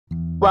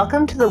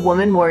Welcome to the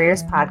Woman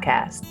Warriors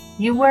Podcast.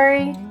 You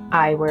worry,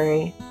 I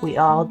worry, we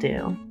all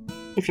do.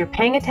 If you're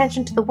paying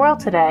attention to the world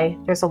today,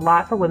 there's a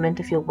lot for women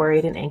to feel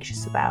worried and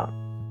anxious about.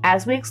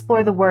 As we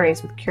explore the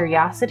worries with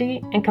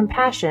curiosity and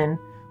compassion,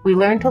 we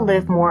learn to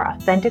live more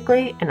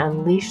authentically and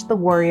unleash the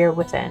warrior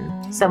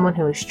within, someone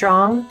who is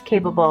strong,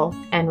 capable,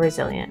 and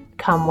resilient,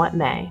 come what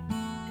may.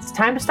 It's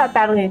time to stop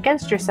battling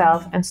against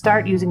yourself and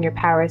start using your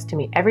powers to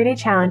meet everyday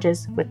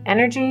challenges with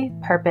energy,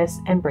 purpose,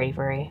 and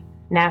bravery.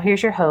 Now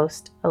here's your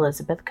host,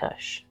 Elizabeth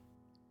Cush.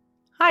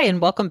 Hi, and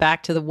welcome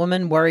back to the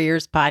Woman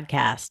Warriors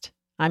Podcast.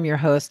 I'm your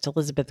host,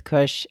 Elizabeth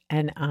Cush,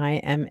 and I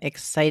am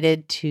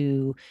excited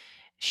to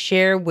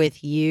share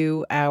with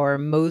you our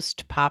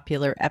most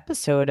popular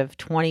episode of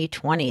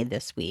 2020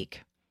 this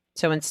week.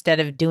 So instead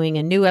of doing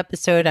a new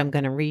episode, I'm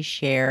going to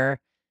reshare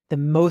the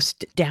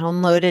most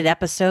downloaded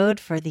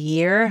episode for the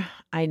year.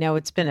 I know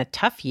it's been a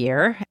tough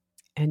year,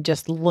 and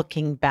just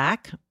looking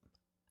back,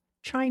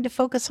 trying to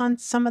focus on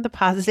some of the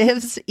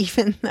positives,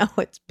 even though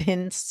it's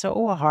been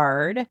so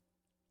hard.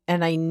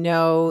 And I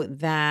know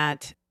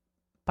that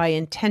by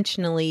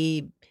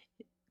intentionally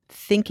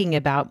thinking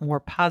about more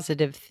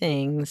positive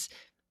things,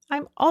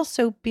 I'm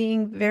also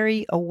being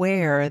very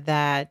aware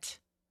that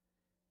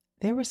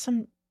there was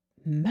some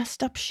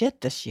messed up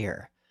shit this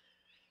year.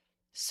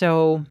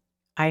 So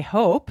I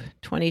hope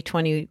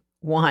 2021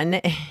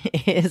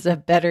 is a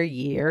better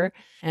year,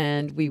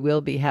 and we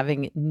will be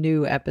having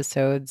new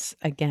episodes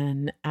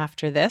again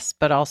after this,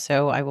 but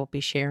also I will be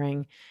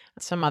sharing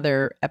some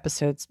other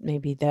episodes,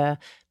 maybe the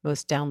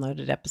most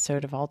downloaded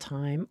episode of all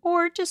time,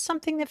 or just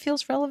something that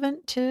feels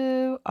relevant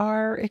to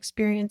our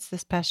experience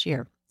this past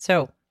year.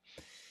 So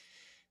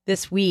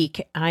this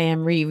week, I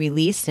am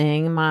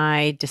re-releasing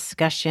my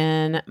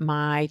discussion,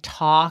 my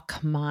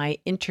talk, my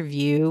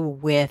interview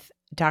with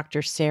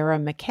Dr. Sarah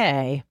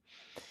McKay.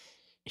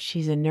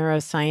 She's a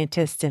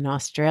neuroscientist in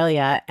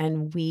Australia,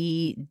 and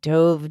we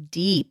dove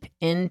deep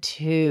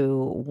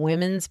into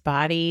women's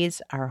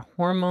bodies, our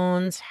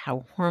hormones,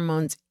 how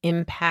hormones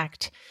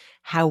impact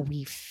how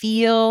we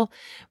feel.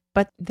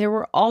 But there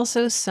were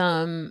also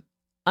some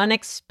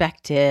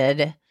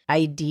unexpected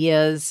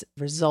ideas,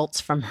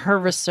 results from her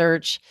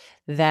research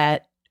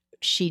that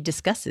she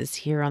discusses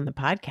here on the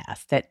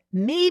podcast, that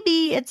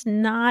maybe it's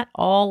not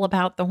all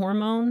about the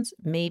hormones.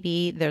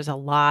 Maybe there's a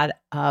lot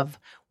of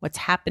what's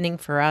happening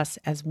for us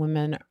as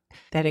women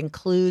that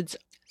includes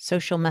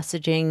social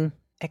messaging,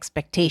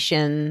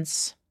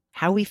 expectations,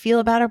 how we feel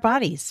about our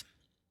bodies.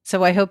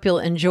 So I hope you'll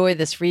enjoy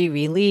this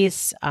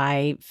re-release.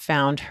 I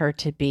found her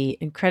to be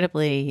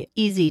incredibly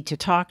easy to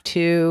talk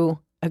to,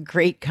 a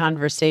great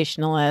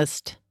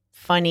conversationalist,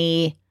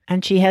 funny,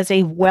 and she has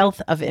a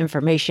wealth of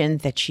information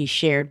that she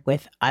shared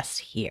with us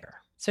here.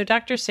 So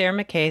Dr. Sarah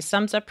McKay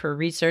sums up her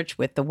research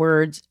with the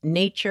words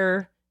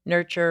nature,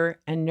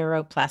 nurture, and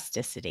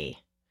neuroplasticity.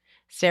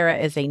 Sarah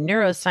is a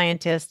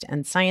neuroscientist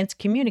and science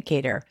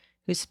communicator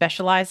who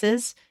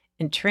specializes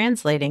in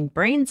translating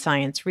brain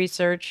science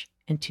research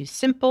into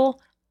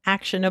simple,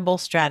 actionable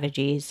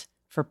strategies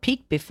for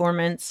peak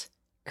performance,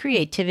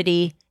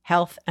 creativity,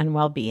 health, and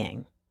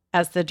well-being.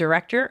 As the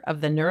director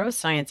of the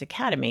Neuroscience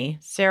Academy,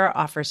 Sarah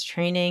offers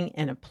training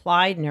in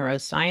applied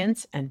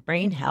neuroscience and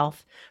brain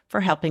health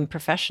for helping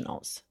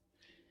professionals.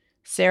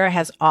 Sarah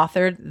has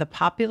authored the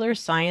popular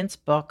science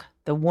book,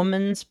 The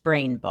Woman's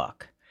Brain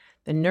Book,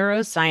 The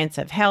Neuroscience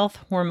of Health,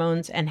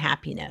 Hormones, and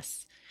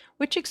Happiness,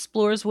 which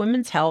explores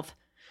women's health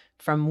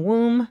from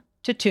womb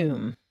to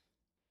tomb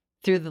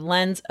through the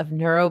lens of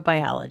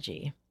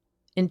neurobiology.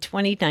 In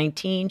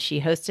 2019,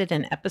 she hosted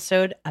an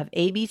episode of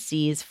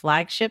ABC's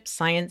flagship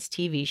science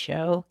TV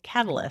show,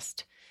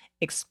 Catalyst,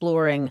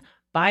 exploring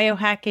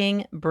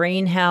biohacking,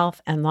 brain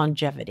health, and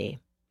longevity.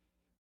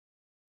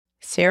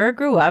 Sarah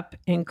grew up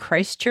in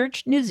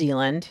Christchurch, New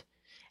Zealand,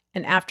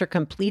 and after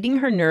completing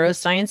her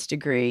neuroscience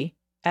degree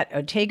at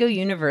Otago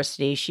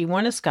University, she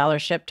won a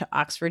scholarship to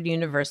Oxford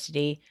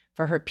University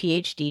for her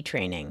PhD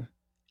training.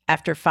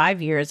 After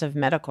 5 years of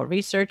medical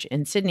research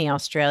in Sydney,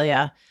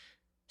 Australia,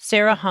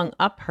 Sarah hung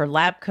up her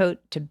lab coat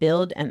to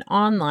build an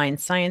online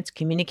science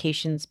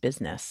communications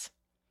business.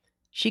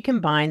 She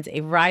combines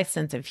a wry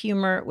sense of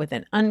humor with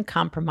an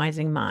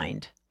uncompromising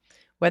mind.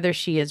 Whether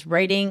she is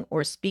writing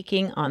or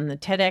speaking on the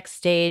TEDx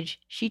stage,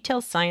 she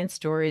tells science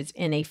stories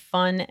in a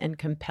fun and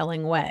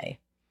compelling way.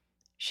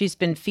 She's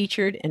been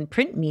featured in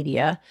print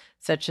media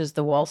such as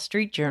the Wall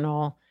Street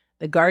Journal,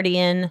 The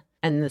Guardian,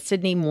 and the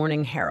Sydney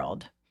Morning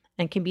Herald,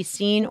 and can be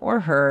seen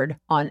or heard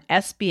on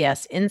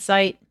SBS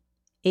Insight,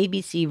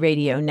 ABC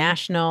Radio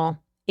National,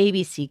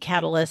 ABC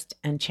Catalyst,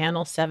 and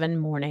Channel 7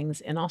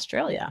 Mornings in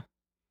Australia.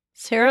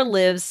 Sarah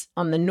lives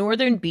on the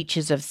northern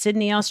beaches of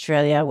Sydney,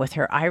 Australia with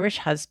her Irish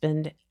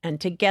husband, and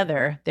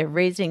together they're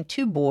raising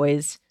 2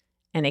 boys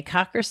and a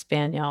Cocker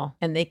Spaniel,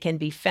 and they can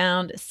be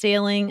found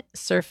sailing,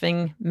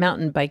 surfing,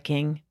 mountain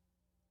biking,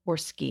 or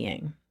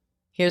skiing.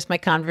 Here's my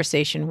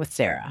conversation with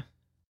Sarah.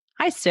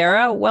 Hi,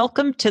 Sarah.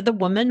 Welcome to the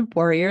Woman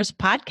Warriors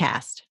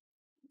Podcast.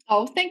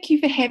 Oh, thank you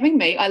for having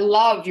me. I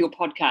love your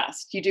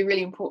podcast. You do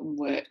really important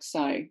work,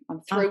 so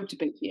I'm thrilled to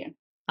be here.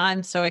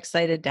 I'm so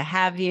excited to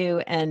have you.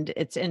 And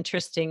it's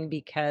interesting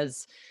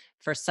because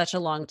for such a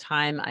long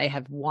time, I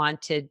have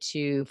wanted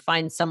to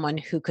find someone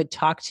who could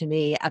talk to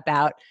me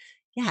about,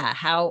 yeah,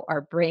 how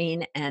our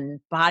brain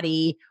and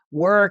body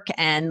work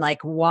and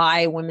like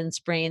why women's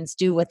brains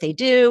do what they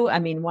do. I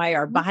mean, why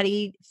our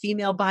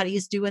female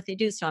bodies do what they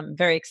do. So I'm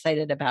very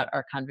excited about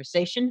our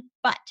conversation.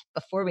 But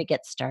before we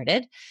get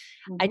started,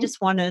 I Mm-hmm.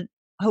 just want to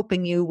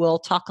hoping you will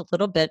talk a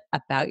little bit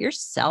about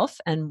yourself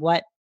and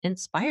what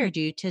inspired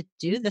you to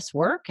do this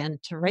work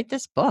and to write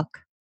this book.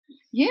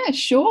 Yeah,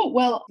 sure.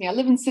 Well, I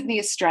live in Sydney,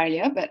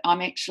 Australia, but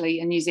I'm actually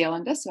a New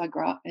Zealander. So I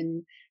grew up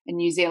in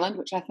New Zealand,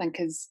 which I think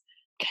has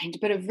gained a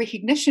bit of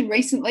recognition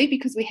recently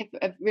because we have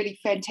a really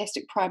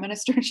fantastic Prime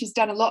Minister and she's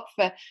done a lot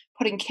for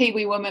putting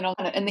Kiwi women on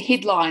in the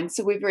headlines.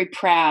 So we're very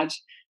proud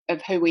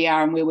of who we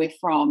are and where we're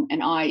from.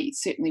 And I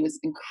certainly was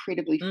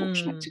incredibly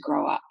fortunate to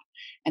grow up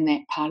in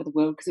that part of the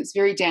world because it's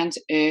very down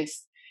to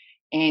earth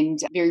and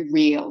very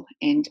real.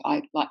 And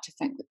I like to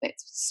think that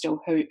that's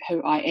still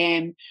who I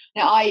am.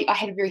 Now, I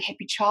had a very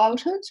happy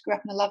childhood, grew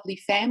up in a lovely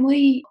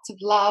family, lots of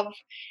love.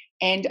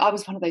 And I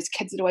was one of those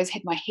kids that always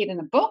had my head in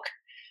a book,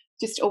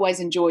 just always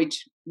enjoyed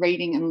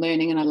reading and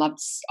learning. And I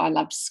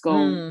loved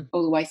school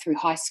all the way through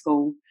high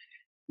school.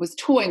 Was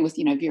toying with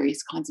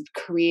various kinds of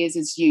careers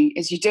as you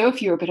do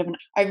if you're a bit of an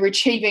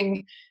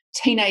overachieving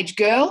teenage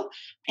girl,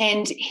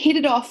 and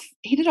headed off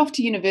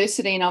to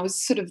university. And I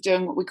was sort of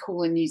doing what we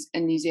call in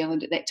New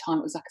Zealand at that time,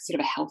 it was like a sort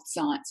of a health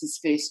sciences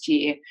first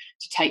year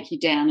to take you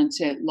down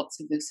into lots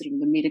of the sort of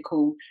the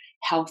medical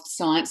health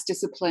science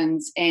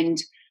disciplines, and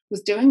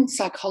was doing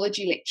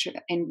psychology lecture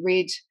and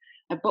read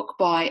a book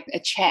by a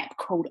chap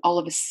called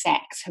Oliver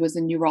Sacks, who was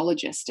a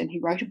neurologist, and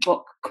he wrote a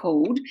book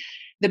called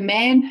The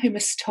Man Who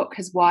Mistook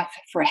His Wife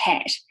for a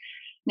Hat.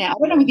 Now, I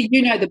don't know whether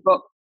you know the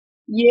book.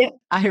 Yeah.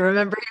 I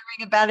remember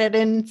hearing about it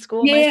in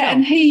school Yeah,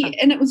 myself.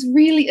 and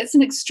it's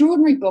an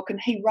extraordinary book, and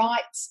he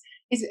writes,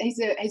 he's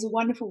a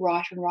wonderful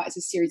writer and writes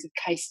a series of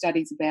case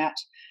studies about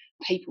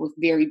people with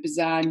very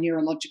bizarre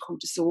neurological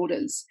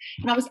disorders.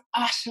 And I was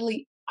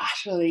utterly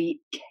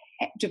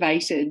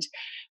captivated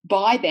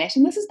by that.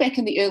 And this is back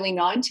in the early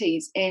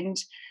 90s. And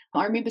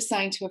I remember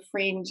saying to a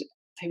friend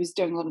who was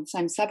doing a lot of the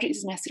same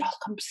subjects, and I said,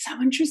 I'm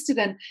so interested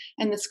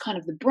in this kind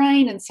of the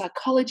brain and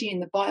psychology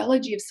and the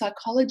biology of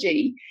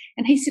psychology.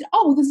 And he said,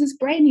 well, there's this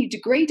brand new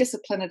degree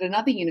discipline at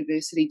another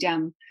university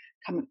down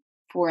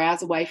 4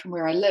 hours away from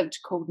where I lived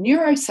called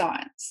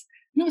neuroscience.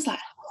 And I was like,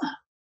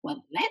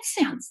 well, that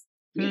sounds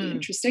really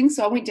interesting.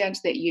 So I went down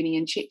to that uni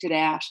and checked it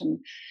out, and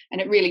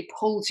it really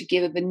pulled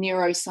together the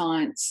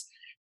neuroscience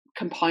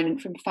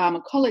component from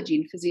pharmacology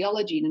and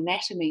physiology and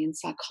anatomy and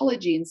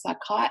psychology and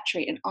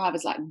psychiatry. And I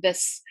was like,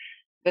 this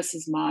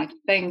is my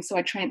thing. So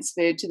I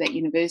transferred to that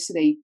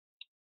university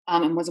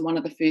and was one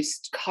of the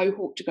first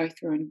cohort to go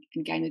through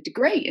and gain a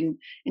degree in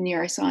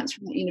neuroscience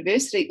from that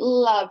university.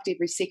 Loved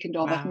every second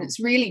of it. And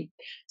it's really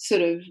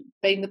sort of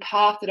been the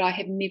path that I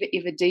have never,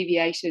 ever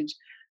deviated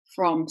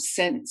from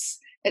since.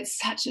 It's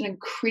such an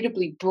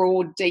incredibly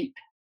broad, deep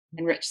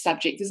and rich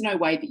subject. There's no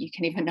way that you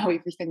can ever know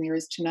everything there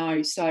is to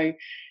know. So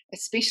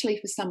especially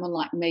for someone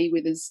like me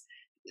where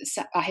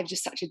I have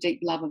just such a deep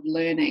love of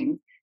learning,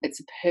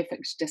 it's a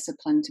perfect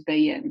discipline to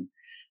be in.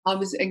 I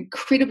was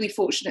incredibly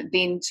fortunate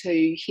then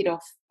to head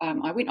off.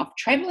 I went off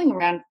travelling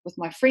around with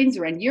my friends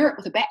around Europe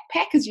with a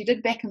backpack, as you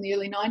did back in the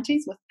early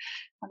 90s, with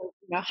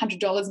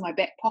 $100 in my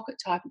back pocket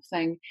type of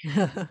thing.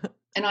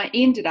 And I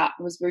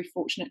was very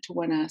fortunate to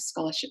win a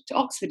scholarship to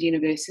Oxford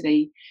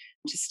University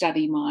to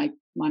study my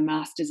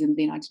master's, and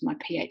then I did my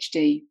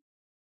PhD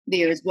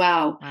there as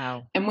well.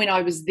 Wow. And when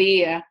I was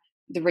there,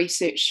 the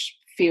research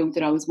field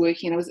that I was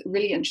working in, I was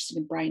really interested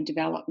in brain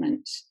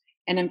development,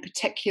 and in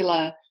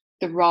particular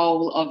the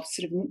role of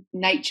sort of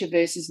nature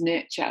versus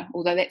nurture,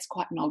 although that's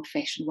quite an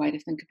old-fashioned way to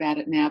think about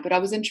it now. But I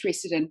was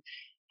interested in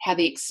how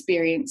the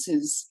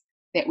experiences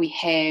that we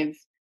have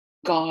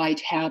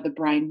guide how the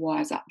brain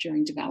wires up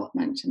during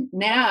development. And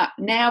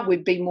now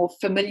we'd be more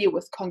familiar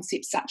with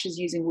concepts such as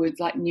using words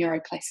like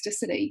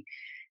neuroplasticity.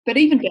 But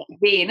even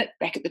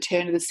back at the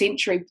turn of the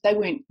century, they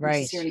weren't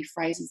necessarily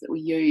phrases that we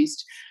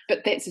used.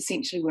 But that's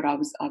essentially what I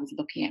was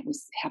looking at,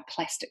 was how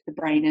plastic the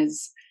brain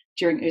is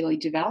during early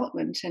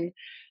development.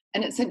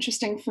 And it's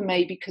interesting for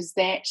me because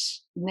that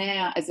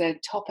now is a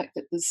topic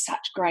that there's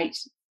such great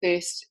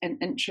thirst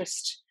and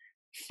interest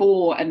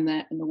for in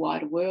the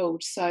wider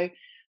world. So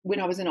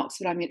when I was in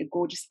Oxford, I met a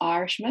gorgeous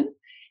Irishman,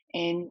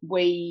 and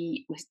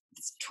we,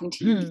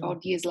 20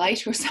 odd years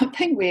later or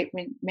something, we're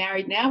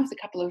married now with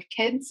a couple of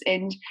kids.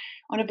 And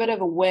on a bit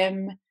of a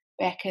whim,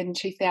 back in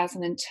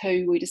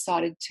 2002, we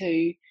decided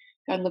to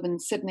go and live in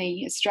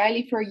Sydney,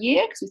 Australia for a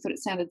year because we thought it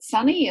sounded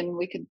sunny and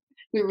we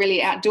were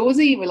really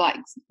outdoorsy. We're like,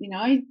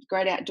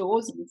 great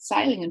outdoors and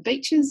sailing and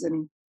beaches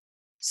and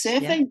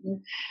surfing. Yeah.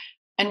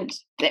 And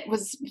that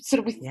was sort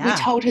of, we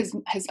told his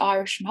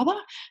Irish mother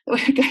that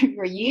we were going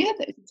for a year,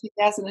 that was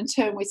in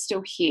 2002, and we're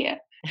still here.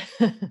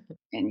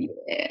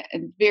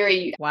 and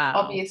very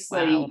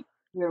obviously,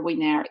 where are we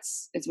now?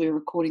 As we're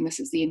recording this,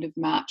 it's the end of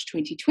March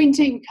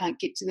 2020. We can't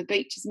get to the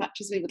beach as much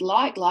as we would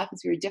like. Life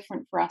is very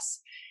different for us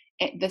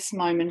at this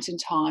moment in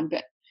time,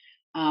 but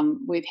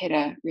we've had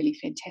a really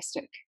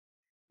fantastic,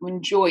 we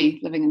enjoy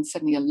living in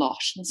Sydney a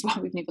lot. That's why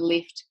we've never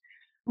left.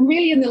 And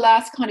really in the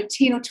last kind of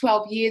 10 or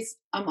 12 years,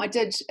 I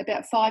did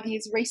about 5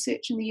 years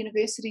research in the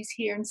universities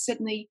here in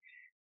Sydney,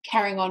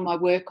 carrying on my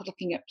work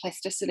looking at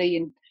plasticity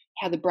and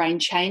how the brain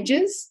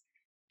changes.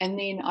 And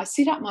then I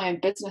set up my own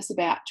business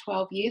about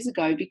 12 years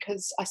ago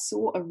because I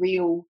saw a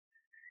real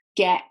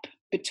gap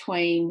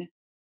between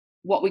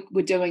what we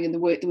were doing and the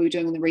work that we were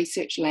doing in the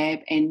research lab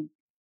and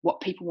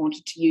what people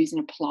wanted to use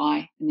and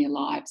apply in their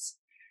lives.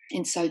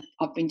 And so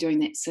I've been doing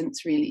that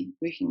since, really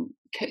working,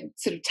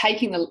 sort of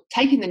taking the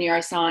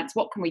neuroscience,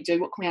 what can we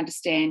do, what can we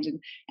understand,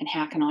 and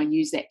how can I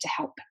use that to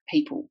help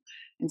people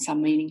in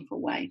some meaningful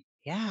way.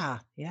 Yeah.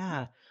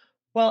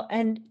 Well,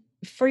 and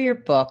for your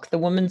book, The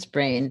Woman's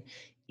Brain,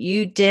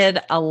 you did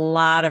a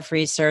lot of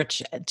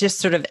research, just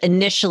sort of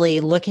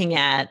initially looking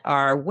at,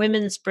 are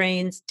women's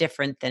brains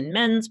different than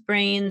men's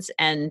brains?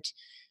 And,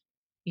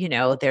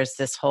 there's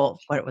this whole,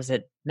 what was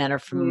it? Men are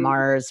from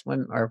Mars,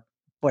 women, or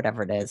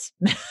whatever it is.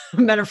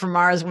 Men are from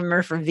Mars, women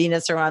are from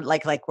Venus, or on,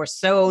 like we're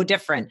so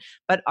different.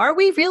 But are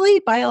we really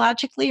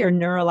biologically or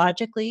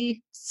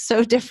neurologically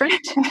so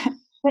different?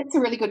 That's a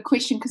really good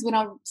question, because when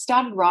I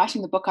started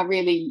writing the book, I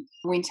really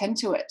went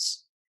into it,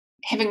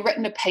 having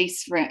written a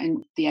piece for it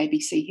in the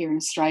ABC here in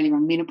Australia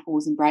on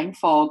menopause and brain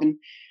fog, and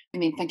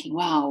then thinking,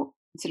 wow,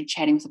 sort of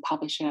chatting with a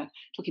publisher,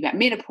 talking about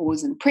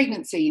menopause and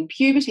pregnancy and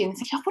puberty, and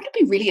thinking, would it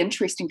be really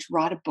interesting to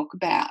write a book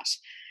about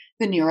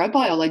the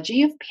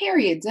neurobiology of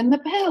periods and the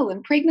pill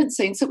and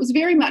pregnancy? And so it was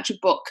very much a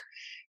book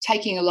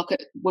taking a look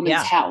at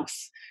women's health.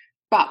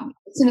 But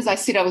as soon as I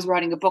said I was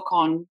writing a book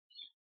on,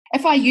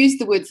 if I used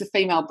the words the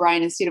female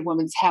brain instead of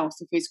women's health,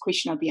 the first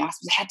question I'd be asked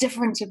was, how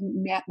different are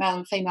male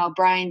and female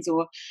brains?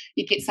 Or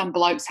you'd get some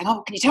bloke saying,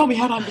 can you tell me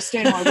how to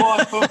understand my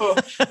wife? Or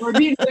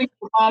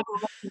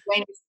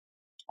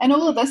and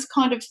all of this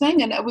kind of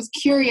thing. And it was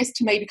curious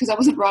to me because I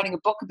wasn't writing a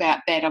book about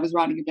that. I was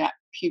writing about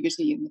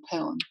puberty and the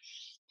pill and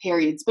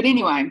periods. But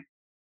anyway,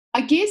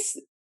 I guess,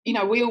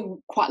 we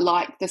all quite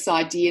like this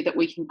idea that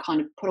we can kind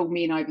of put all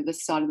men over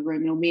this side of the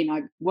room and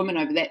all women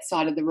over that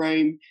side of the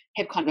room,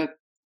 have kind of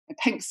a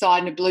pink side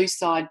and a blue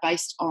side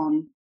based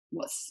on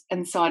what's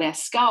inside our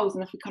skulls.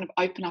 And if we kind of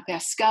open up our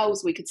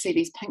skulls, we could see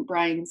these pink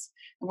brains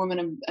and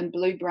women and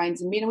blue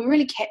brains and men. And we're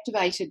really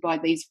captivated by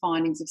these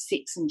findings of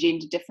sex and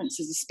gender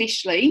differences,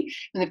 especially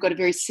when they've got a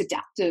very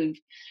seductive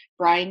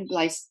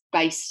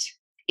brain-based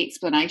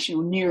explanation,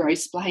 or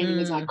neurosplaining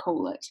as I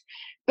call it.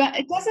 But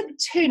it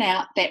doesn't turn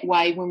out that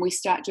way when we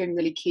start doing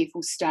really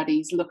careful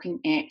studies looking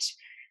at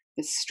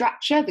the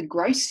structure, the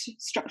gross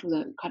structure,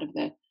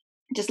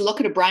 just look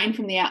at a brain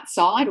from the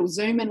outside, or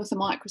zoom in with a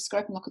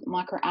microscope and look at the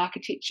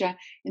microarchitecture.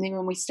 And then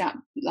when we start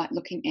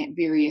looking at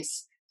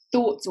various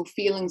thoughts or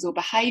feelings or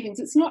behavings,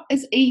 it's not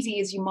as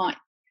easy as you might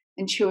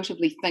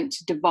intuitively think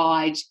to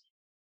divide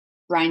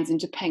brains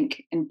into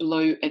pink and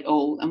blue at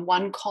all. And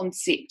one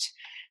concept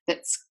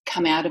that's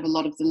come out of a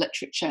lot of the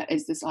literature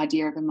is this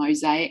idea of a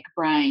mosaic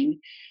brain,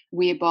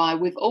 whereby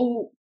we've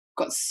all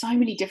got so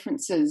many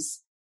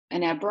differences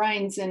in our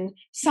brains, and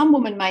some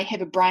women may have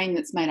a brain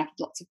that's made up of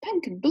lots of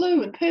pink and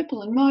blue and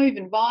purple and mauve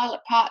and violet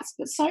parts,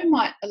 but so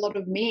might a lot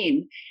of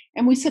men.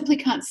 And we simply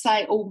can't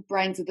say all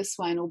brains are this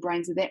way and all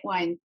brains are that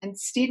way. And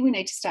instead, we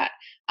need to start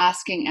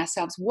asking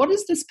ourselves, what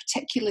is this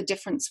particular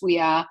difference we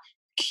are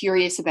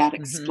curious about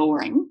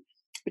exploring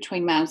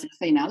between males and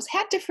females?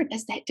 How different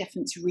is that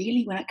difference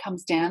really when it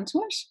comes down to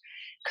it?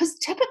 Because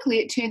typically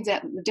it turns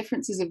out that the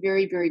differences are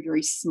very, very,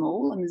 very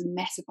small and there's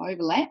massive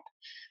overlap.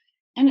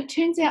 And it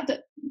turns out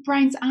that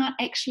brains aren't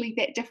actually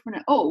that different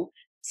at all.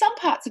 Some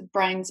parts of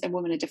brains in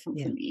women are different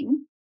from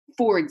men.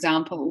 For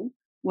example,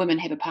 women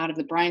have a part of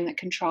the brain that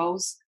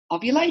controls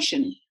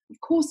ovulation. Of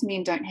course,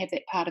 men don't have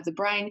that part of the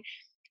brain,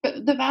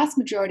 but the vast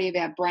majority of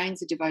our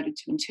brains are devoted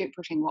to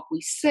interpreting what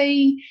we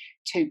see,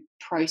 to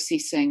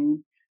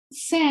processing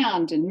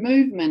sound and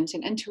movement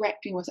and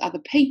interacting with other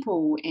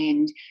people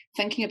and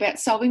thinking about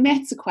solving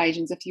maths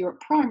equations if you're at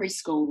primary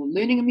school, or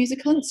learning a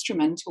musical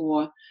instrument,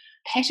 or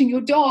patting your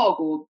dog,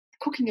 or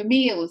cooking a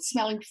meal, or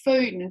smelling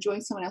food and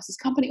enjoying someone else's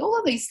company. All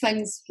of these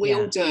things we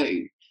all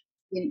do.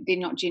 They're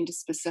not gender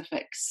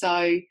specific.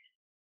 So,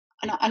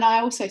 and I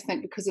also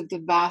think because of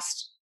the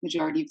vast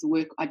majority of the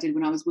work I did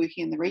when I was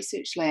working in the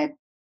research lab,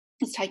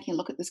 was taking a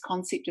look at this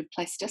concept of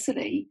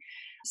plasticity.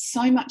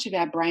 So much of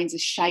our brains are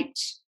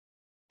shaped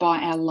by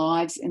our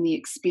lives and the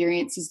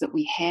experiences that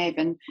we have.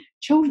 And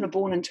children are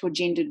born into a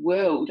gendered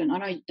world. And I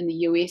know in the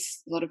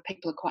US, a lot of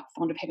people are quite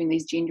fond of having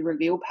these gender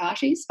reveal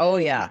parties. Oh,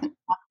 yeah.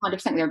 I kind of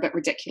think they're a bit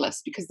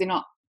ridiculous because they're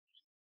not,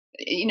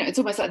 it's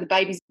almost like the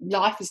baby's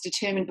life is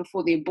determined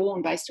before they're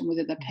born based on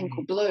whether they're pink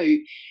or blue.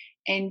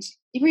 And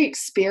every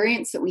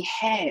experience that we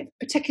have,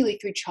 particularly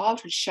through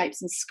childhood,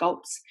 shapes and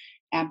sculpts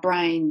our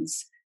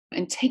brains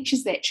and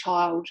teaches that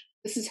child,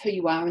 this is who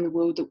you are in the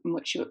world in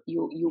which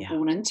you're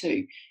born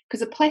into.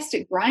 Because a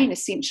plastic brain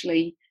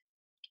essentially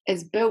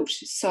is built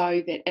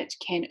so that it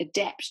can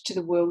adapt to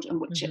the world in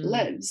which it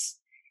lives.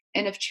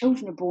 And if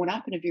children are born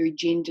up in a very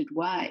gendered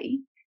way,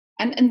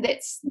 and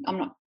that's, I'm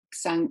not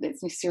saying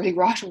that's necessarily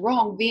right or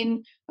wrong,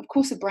 then of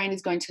course the brain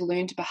is going to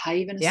learn to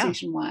behave in a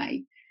certain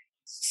way.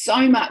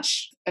 So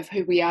much of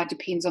who we are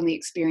depends on the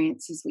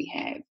experiences we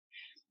have.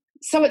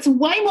 So it's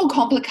way more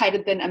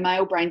complicated than a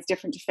male brain's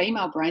different to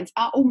female brains.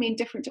 Are all men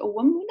different to all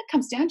women? When it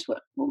comes down to it,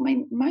 well, I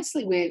mean,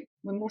 mostly we're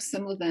more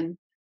similar than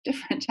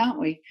different, aren't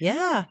we?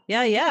 Yeah.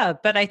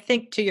 But I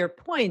think to your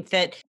point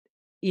that,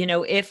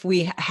 if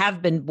we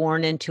have been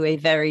born into a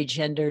very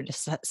gendered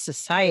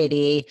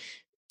society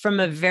from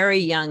a very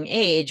young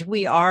age,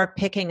 we are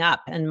picking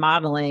up and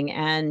modeling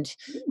and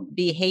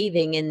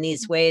behaving in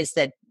these ways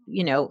that,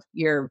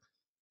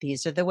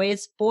 these are the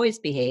ways boys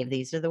behave.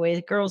 These are the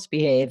ways girls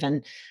behave.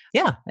 And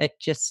it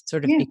just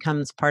sort of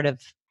becomes part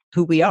of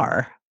who we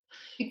are.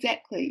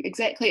 Exactly.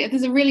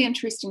 There's a really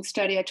interesting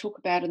study I talk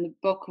about in the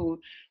book, I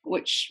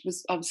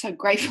was so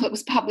grateful it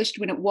was published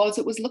when it was.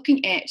 It was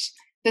looking at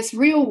this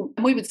and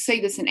we would see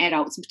this in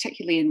adults, and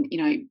particularly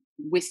in,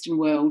 Western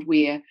world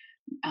where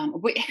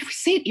we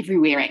see it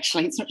everywhere,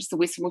 actually. It's not just the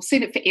Western, we've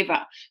seen it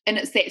forever. And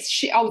it's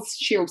that old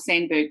Sheryl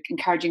Sandberg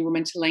encouraging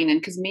women to lean in,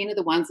 because men are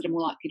the ones that are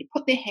more likely to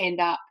put their hand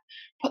up,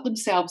 put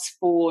themselves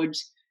forward,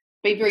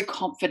 be very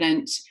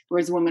confident,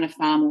 whereas women are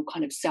far more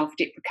kind of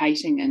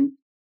self-deprecating and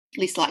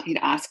less likely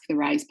to ask for the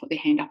raise, put their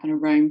hand up in a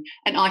room.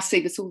 And I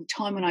see this all the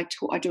time when I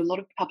talk. I do a lot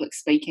of public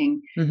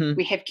speaking.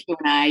 We have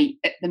Q&A.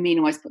 The men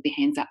always put their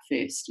hands up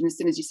first. And as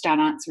soon as you start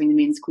answering the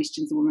men's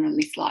questions, the women are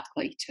less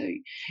likely to.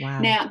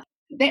 Wow. Now,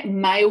 that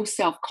male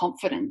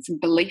self-confidence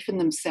and belief in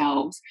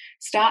themselves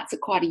starts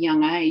at quite a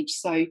young age.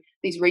 So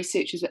these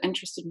researchers are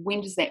interested, when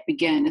does that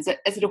begin? Is it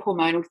a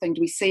hormonal thing?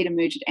 Do we see it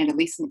emerge at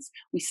adolescence?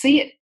 We see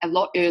it a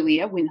lot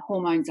earlier when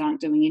hormones aren't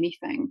doing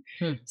anything.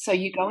 So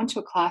you go into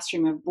a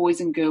classroom of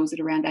boys and girls at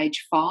around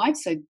age 5,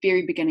 so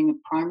very beginning of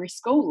primary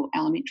school or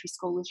elementary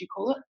school as you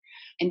call it,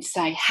 and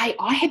say, hey,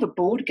 I have a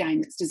board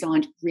game that's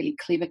designed for really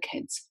clever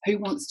kids. Who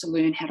wants to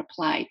learn how to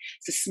play?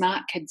 It's a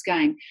smart kids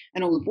game.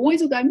 And all the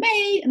boys will go,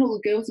 me, and all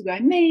the girls will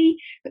go, me.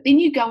 But then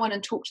you go on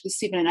and talk to the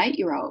 7 and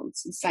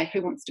 8-year-olds and say,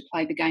 who wants to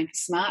play the game for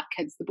smart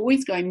kids? The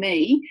boys go,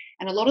 me,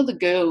 and a lot of the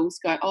girls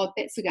go, oh,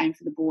 that's the game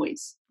for the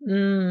boys.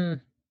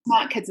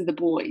 Smart kids are the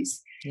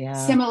boys.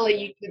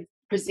 Similarly, you could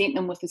present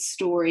them with a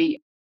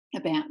story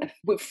about,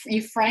 if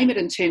you frame it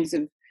in terms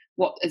of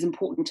what is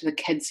important to the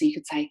kids. So you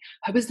could say,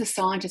 who is the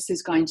scientist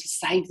who's going to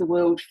save the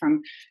world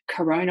from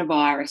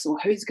coronavirus, or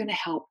who's going to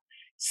help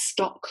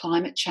stop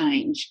climate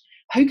change?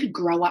 Who could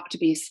grow up to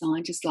be a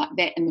scientist like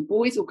that? And the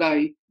boys will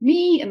go,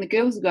 me, and the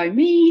girls will go,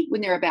 me.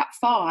 When they're about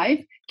 5,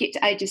 get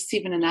to ages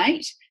 7 and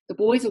 8, the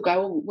boys will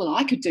go, oh, well,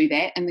 I could do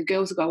that. And the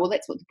girls will go, well,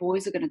 that's what the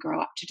boys are going to grow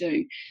up to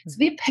do. So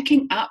they're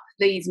picking up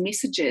these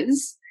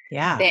messages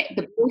that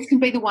the boys can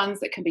be the ones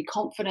that can be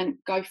confident,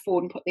 go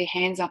forward and put their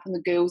hands up, and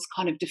the girls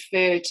kind of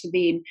defer to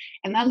them.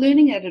 And they're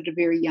learning it at a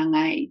very young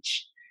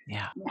age.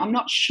 I'm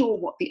not sure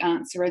what the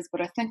answer is, but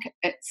I think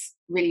it's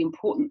really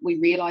important we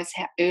realise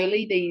how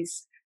early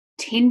these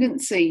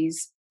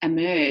tendencies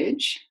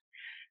emerge.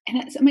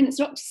 And it's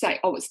not to say,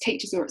 oh, it's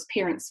teachers or it's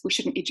parents, we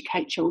shouldn't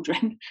educate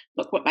children.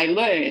 Look what they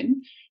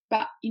learn.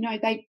 But,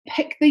 they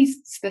pick this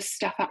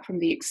stuff up from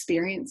the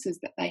experiences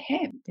that they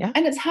have.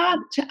 And it's hard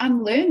to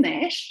unlearn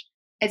that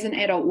as an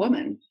adult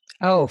woman.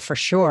 Oh, for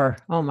sure.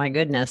 Oh, my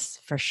goodness,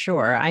 for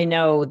sure. I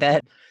know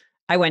that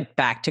I went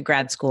back to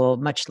grad school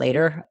much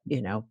later,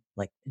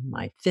 like in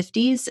my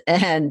 50s.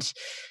 And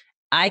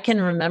I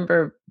can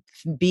remember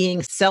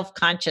being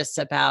self-conscious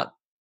about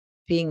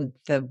being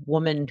the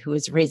woman who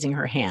is raising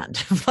her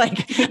hand.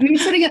 Like,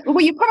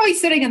 you're probably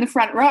sitting in the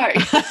front row.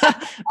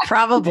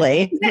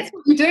 Probably. That's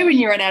what you do when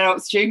you're an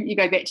adult student. You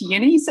go back to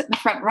uni, you sit in the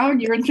front row,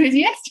 and you're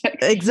enthusiastic.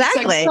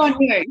 Exactly. So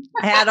I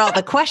had all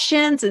the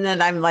questions, and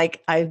then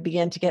I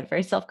began to get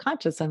very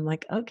self-conscious. I'm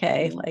like,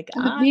 okay,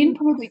 the men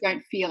probably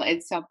don't feel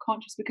as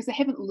self-conscious because they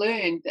haven't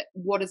learned that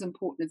what is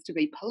important is to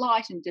be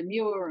polite and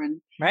demure,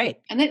 and right.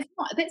 And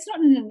that's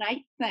not an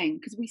innate thing,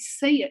 because we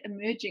see it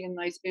emerging in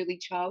those early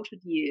childhood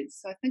years.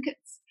 So I think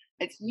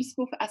it's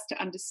useful for us to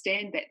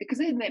understand that, because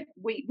in that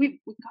we go,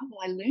 well,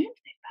 I learned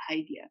that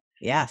behaviour.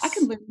 Yes. I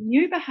can learn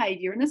new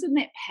behaviour, and isn't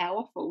that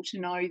powerful to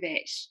know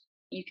that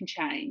you can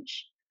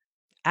change?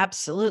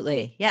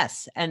 Absolutely.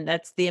 Yes. And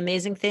that's the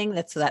amazing thing.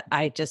 That's what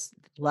I just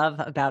love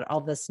about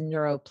all this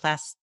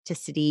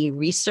neuroplasticity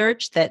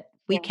research, that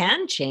we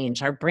can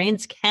change. Our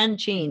brains can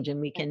change, and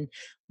we can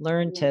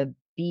learn to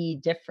be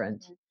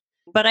different.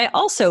 But I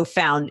also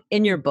found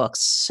in your book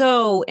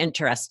so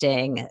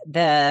interesting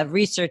the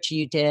research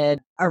you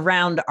did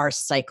around our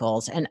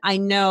cycles. And I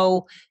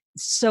know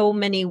so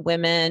many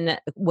women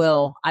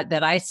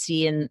that I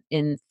see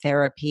in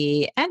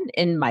therapy and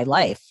in my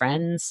life,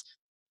 friends,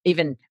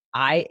 even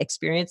I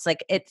experience,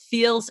 like, it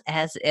feels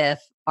as if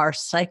our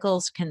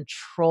cycles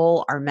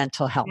control our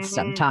mental health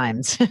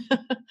sometimes.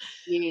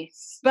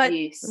 Yes. But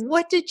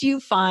what did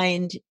you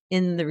find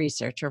in the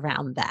research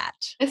around that?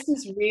 This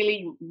is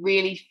really,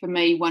 really, for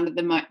me, one of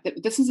the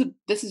this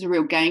is a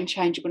real game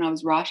changer when I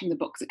was writing the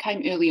book, because it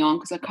came early on,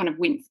 because I kind of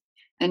went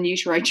in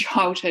utero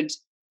childhood,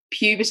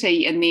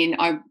 puberty, and then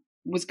I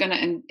was going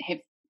to have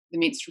the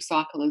menstrual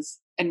cycle is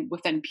and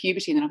within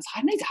puberty. And then I was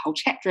like, it needs a whole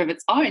chapter of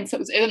its own. So it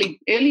was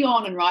early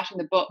on in writing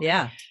the book.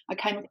 Yeah. I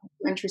came across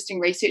some interesting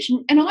research.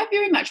 And I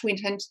very much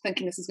went into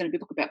thinking this is going to be a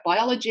book about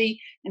biology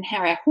and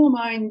how our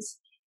hormones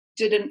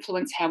did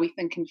influence how we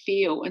think and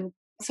feel. And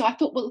so I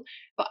thought, well,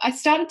 I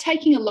started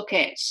taking a look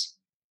at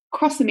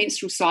across the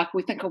menstrual cycle.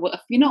 We think, oh, well,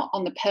 if you're not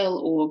on the pill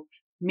or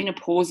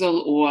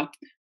menopausal or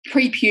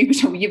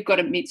pre-pubertal, you've got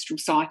a menstrual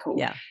cycle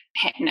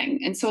happening.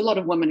 And so a lot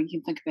of women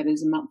can think of it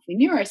as a monthly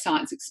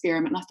neuroscience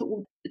experiment. And I thought,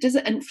 well, does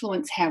it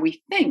influence how we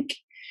think,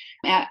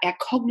 our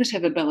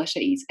cognitive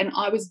abilities? And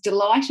I was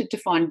delighted to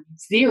find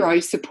zero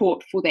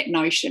support for that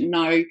notion.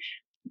 No,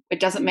 it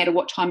doesn't matter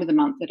what time of the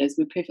month it is.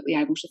 We're perfectly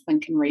able to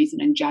think and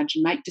reason and judge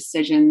and make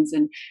decisions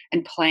and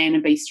plan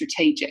and be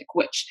strategic,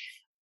 which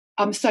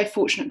I'm so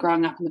fortunate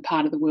growing up in the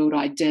part of the world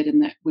I did,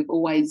 and that we've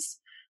always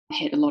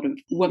had a lot of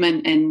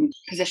women in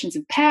positions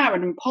of power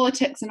and in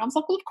politics. And I was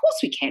like, well, of course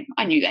we can.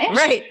 I knew that.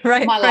 Right.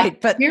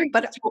 But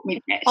taught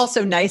me that.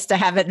 Also nice to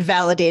have it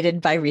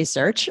validated by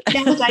research.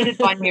 Validated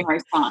by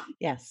neuroscience.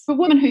 Yes. But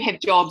women who have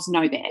jobs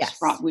know that, yes.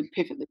 Right? We're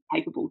perfectly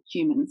capable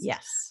humans.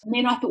 Yes. And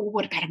then I thought, well,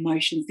 what about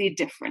emotions? They're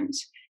different.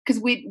 Because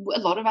a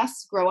lot of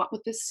us grow up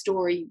with this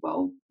story,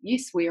 well,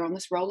 yes, we're on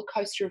this roller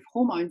coaster of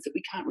hormones that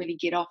we can't really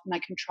get off, and they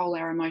control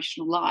our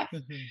emotional life.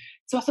 Mm-hmm.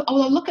 So I thought, oh,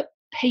 well, I'll look at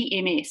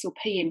PMS or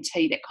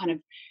PMT, that kind of,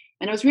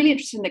 and I was really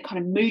interested in that kind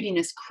of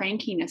moodiness,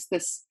 crankiness,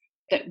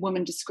 that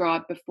women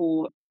describe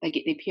before they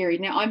get their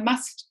period. Now, I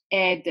must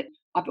add that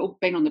I've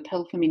been on the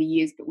pill for many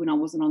years, but when I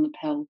wasn't on the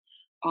pill,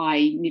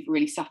 I never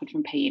really suffered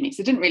from PMS.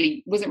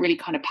 It wasn't really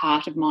kind of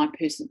part of my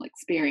personal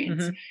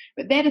experience. Mm-hmm.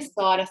 But that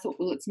aside, I thought,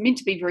 well, it's meant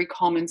to be very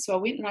common. So I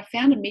went and I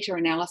found a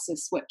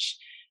meta-analysis, which,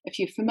 if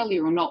you're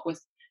familiar or not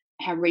with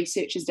how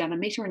research is done, a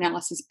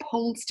meta-analysis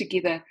pulls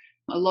together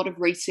a lot of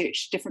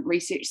research, different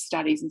research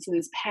studies. And so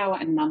there's power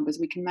in numbers.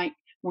 We can make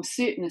more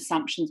certain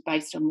assumptions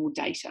based on more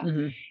data.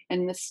 Mm-hmm.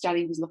 And this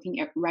study was looking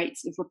at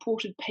rates of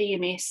reported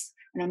PMS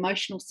and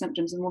emotional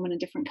symptoms in women in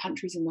different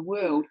countries in the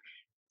world.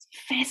 It's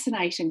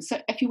fascinating.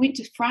 So if you went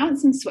to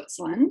France and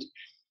Switzerland,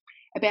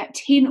 about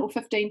 10 or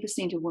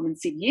 15% of women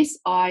said, yes,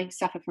 I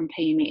suffer from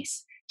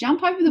PMS.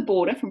 Jump over the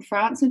border from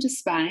France into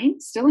Spain,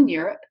 still in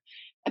Europe,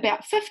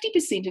 about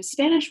 50% of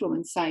Spanish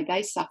women say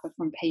they suffer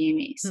from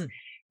PMS.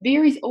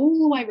 Varies all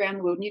the way around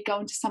the world. And you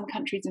go into some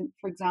countries,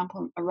 for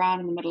example,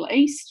 Iran and the Middle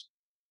East,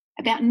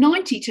 about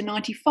 90 to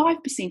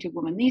 95% of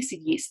women there said,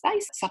 yes, they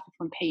suffer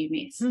from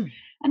PMS. And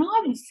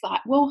I was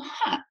like, well,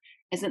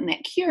 isn't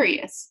that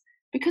curious?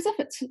 Because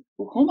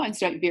hormones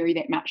don't vary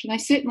that much, and they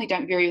certainly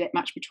don't vary that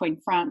much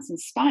between France and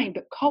Spain,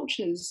 but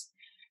cultures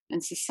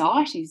and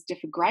societies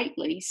differ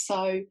greatly.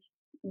 So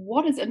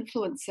what is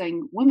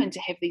influencing women to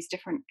have these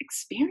different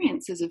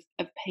experiences of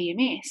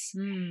PMS?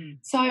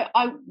 So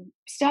I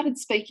started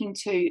speaking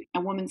to a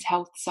women's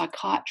health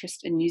psychiatrist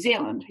in New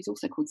Zealand, who's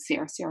also called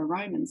Sarah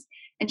Romans,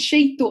 and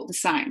she thought the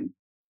same.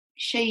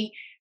 She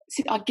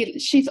said, I get it.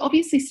 She's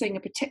obviously seeing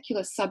a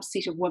particular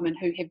subset of women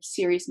who have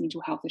serious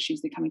mental health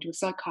issues. They're coming to a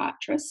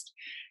psychiatrist.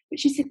 But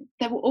she said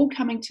they were all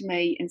coming to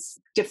me and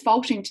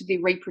defaulting to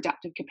their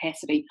reproductive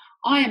capacity.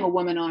 I am a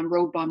woman. I'm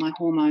ruled by my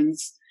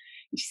hormones.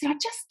 And she said, I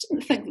just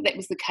didn't think that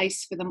was the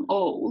case for them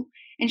all.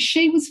 And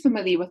she was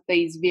familiar with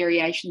these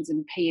variations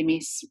in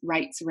PMS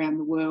rates around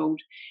the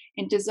world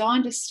and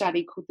designed a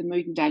study called the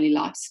Mood and Daily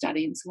Life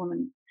Study. And so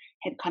women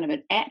had kind of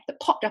an app that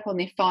popped up on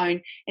their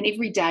phone, and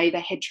every day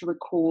they had to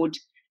record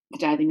the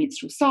daily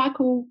menstrual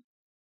cycle,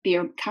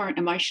 their current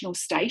emotional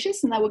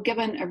status, and they were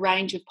given a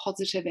range of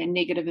positive and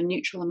negative and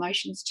neutral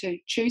emotions to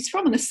choose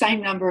from, and the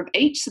same number of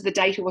each, so the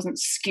data wasn't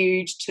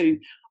skewed to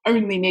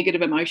only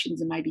negative emotions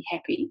and maybe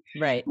happy,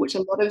 right? Which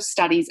a lot of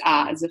studies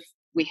are, as if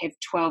we have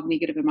 12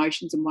 negative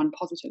emotions and one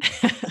positive.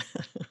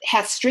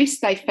 How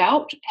stressed they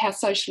felt, how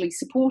socially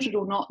supported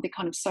or not, their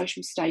kind of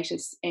social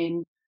status.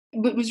 And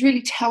what was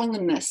really telling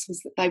them this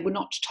was that they were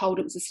not told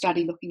it was a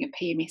study looking at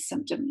PMS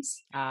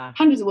symptoms.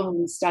 Hundreds of women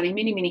in the study,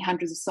 many, many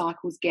hundreds of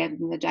cycles gathered,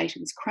 and the data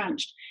was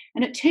crunched.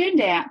 And it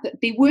turned out that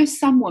there were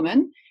some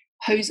women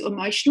whose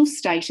emotional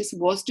status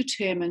was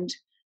determined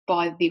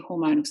by their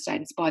hormonal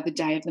status, by the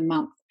day of the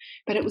month.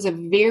 But it was a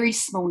very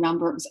small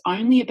number. It was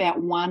only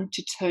about 1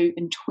 to 2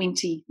 in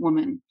 20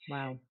 women.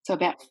 Wow. So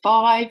about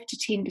 5 to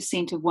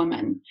 10% of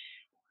women.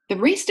 The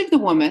rest of the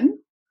women,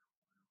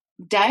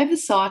 day of the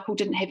cycle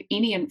didn't have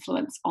any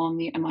influence on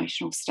their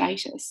emotional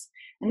status.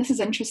 And this is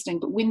interesting,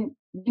 but when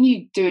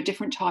you do a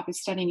different type of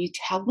study and you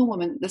tell the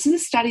woman, this is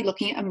a study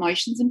looking at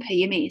emotions and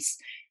PMS,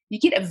 you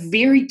get a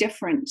very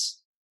different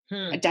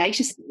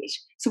data set.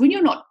 So when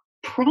you're not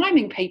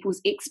priming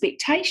people's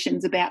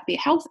expectations about their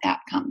health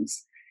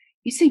outcomes,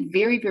 you see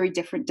very, very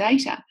different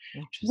data.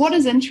 What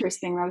is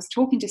interesting, I was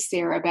talking to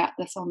Sarah about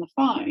this on the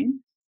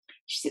phone.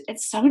 She said,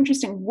 it's so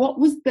interesting. What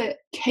was the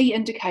key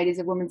indicators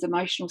of women's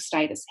emotional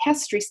status? How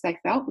stressed they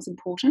felt was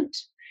important.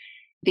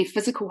 Their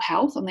physical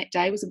health on that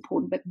day was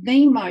important. But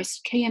the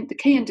key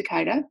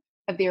indicator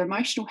of their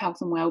emotional health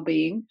and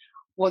well-being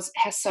was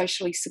how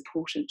socially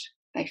supported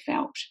they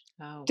felt.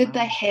 Did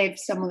they have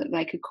someone that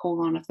they could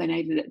call on if they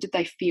needed it? Did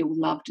they feel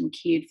loved and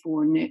cared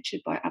for and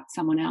nurtured by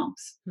someone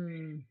else?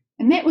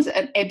 And that was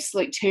an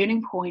absolute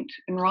turning point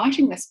in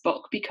writing this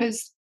book,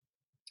 because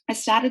I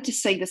started to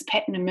see this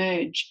pattern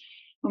emerge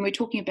when we're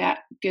talking about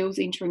girls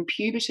entering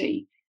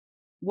puberty.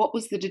 What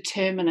was the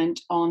determinant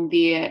on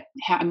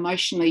how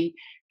emotionally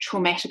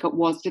traumatic it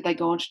was? Did they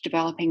go on to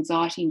develop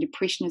anxiety and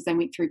depression as they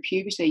went through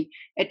puberty?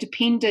 It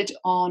depended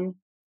on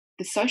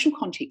the social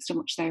context in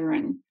which they were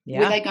in.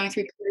 Yeah. Were they going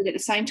through puberty at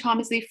the same time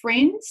as their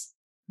friends?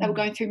 They were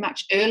going through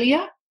much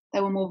earlier.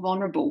 They were more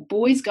vulnerable.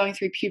 Boys going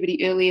through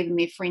puberty earlier than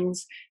their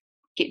friends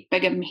get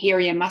bigger,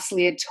 hairier,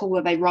 musclier,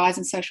 taller. They rise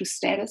in social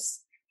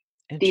status.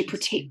 They're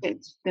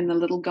protected than the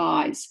little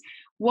guys.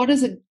 What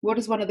is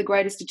one of the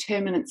greatest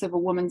determinants of a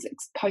woman's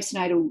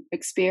postnatal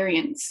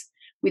experience,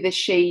 whether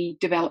she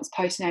develops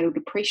postnatal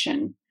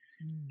depression?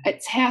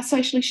 It's how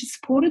socially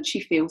supported she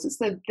feels. It's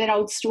that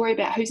old story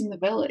about who's in the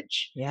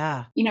village.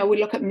 Yeah. You know,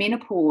 we look at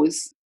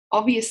menopause.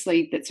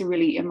 Obviously, that's a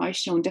really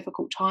emotional and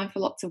difficult time for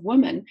lots of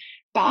women,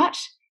 but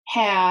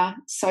how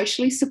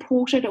socially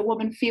supported a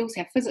woman feels,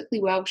 how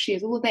physically well she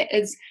is, all of that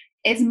is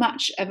as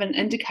much of an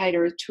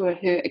indicator to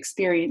her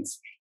experience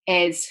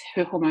as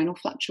her hormonal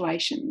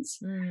fluctuations.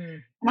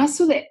 And I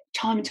saw that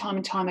time and time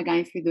and time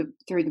again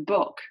through the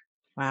book.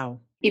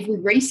 Wow. Every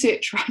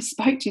researcher I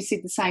spoke to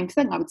said the same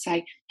thing. I would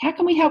say, how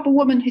can we help a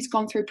woman who's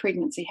gone through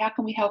pregnancy? How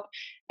can we help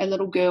a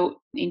little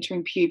girl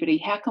entering puberty?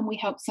 How can we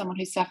help someone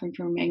who's suffering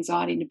from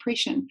anxiety and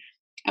depression?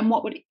 And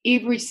what would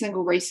every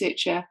single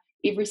researcher,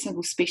 every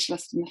single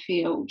specialist in the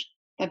field,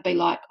 they'd be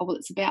like, oh, well,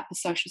 it's about the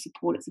social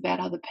support. It's about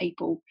other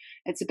people.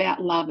 It's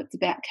about love. It's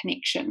about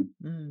connection.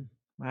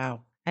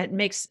 Wow. It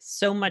makes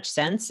so much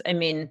sense. I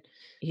mean,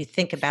 you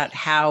think about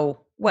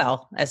how,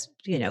 well, as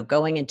you know,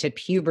 going into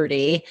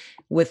puberty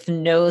with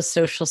no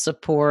social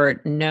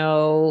support,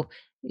 no,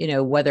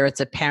 whether it's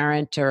a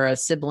parent or a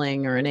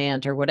sibling or an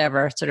aunt or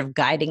whatever, sort of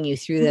guiding you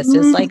through this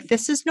is like,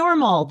 this is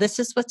normal. This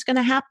is what's going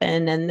to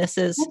happen. And this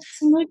is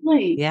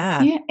absolutely.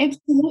 Yeah,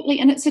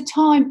 absolutely. And it's a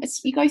time,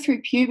 you go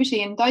through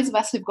puberty, and those of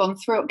us who've gone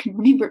through it can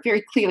remember it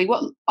very clearly.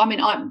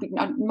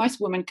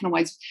 Most women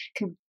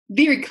can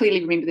very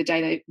clearly remember the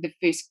day they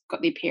first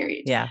got their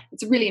period. Yeah.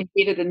 It's really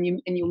embedded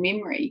in your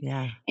memory.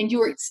 Yeah. And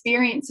your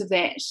experience of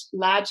that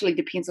largely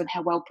depends on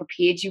how well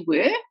prepared you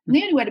were. And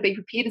the only way to be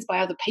prepared is by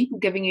other people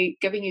giving you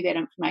that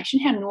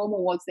information. How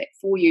normal was that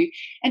for you?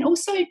 And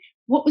also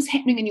what was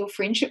happening in your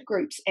friendship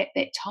groups at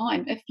that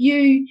time.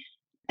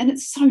 And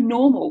it's so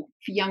normal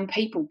for young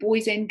people,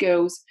 boys and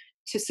girls,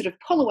 to sort of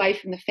pull away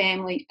from the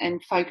family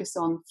and focus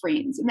on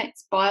friends. And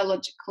that's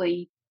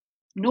biologically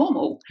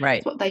normal.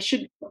 Right.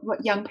 It's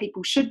what young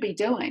people should be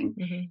doing.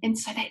 And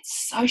so that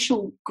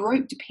social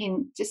group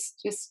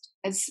just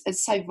is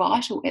so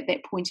vital at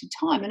that point in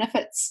time. And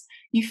if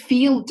you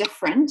feel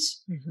different,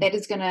 that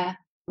is going to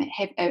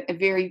have a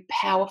very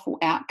powerful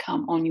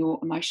outcome on your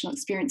emotional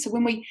experience. So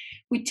when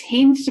we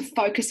tend to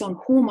focus on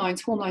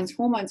hormones all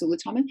the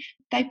time, and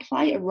they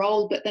play a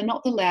role, but they're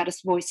not the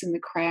loudest voice in the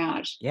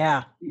crowd.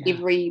 Yeah.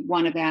 Every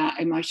one of our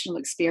emotional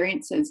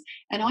experiences.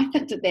 And I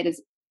think that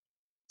is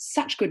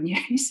such good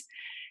news.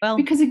 Well,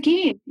 because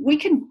again, we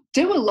can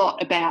do a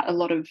lot about a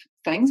lot of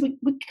things.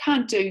 We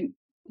can't do,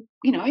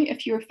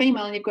 if you're a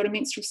female and you've got a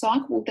menstrual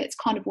cycle, that's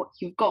kind of what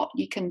you've got.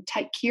 You can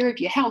take care of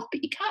your health,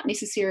 but you can't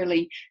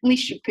necessarily,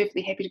 unless you're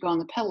perfectly happy to go on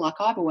the pill like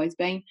I've always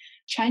been,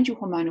 change your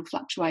hormonal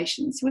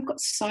fluctuations. So we've got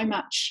so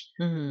much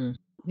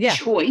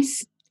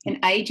choice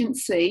and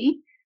agency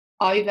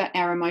over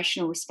our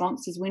emotional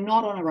responses. We're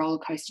not on a roller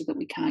coaster that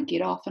we can't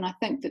get off. And I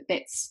think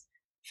that's,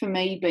 for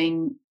me,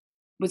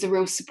 was a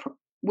real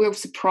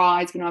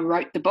surprise when I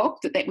wrote the book,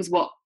 that was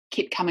what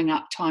kept coming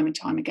up time and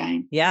time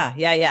again. Yeah.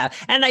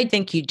 And I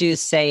think you do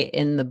say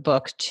in the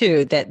book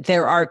too, that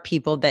there are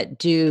people that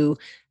do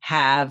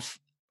have,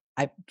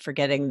 I'm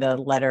forgetting the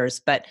letters,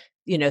 but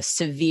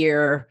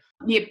severe.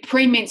 Yeah,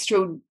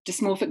 premenstrual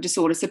dysmorphic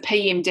disorder, so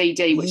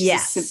PMDD, which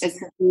is a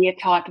severe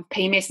type of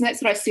PMS. And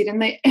that's what I said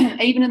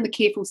even in the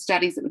careful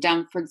studies that were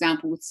done, for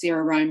example, with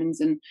Sarah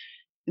Romans and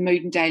the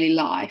Mood and Daily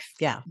Life.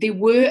 Yeah. There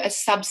were a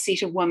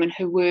subset of women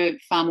who were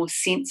far more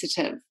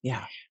sensitive.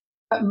 Yeah.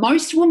 But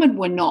most women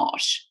were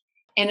not.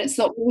 And it's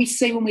like what we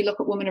see when we look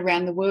at women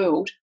around the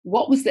world.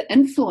 What was the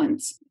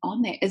influence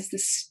on that? Is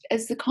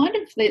the kind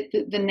of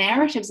the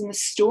narratives and the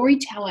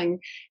storytelling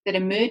that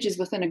emerges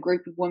within a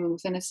group of women,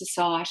 within a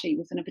society,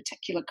 within a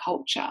particular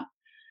culture.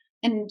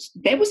 And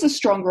that was a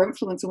stronger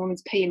influence on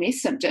women's PMS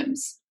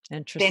symptoms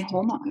than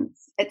hormones.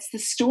 It's the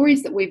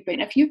stories that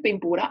if you've been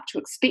brought up to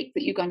expect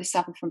that you're going to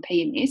suffer from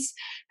PMS,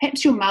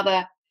 perhaps your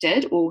mother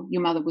did, or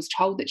your mother was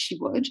told that she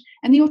would,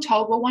 and you're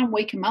told, well, 1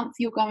 week a month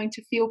you're going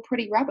to feel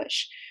pretty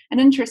rubbish. And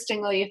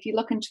interestingly, if you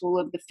look into all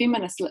of the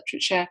feminist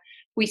literature,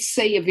 we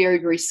see a very,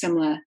 very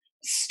similar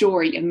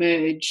story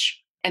emerge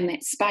in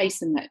that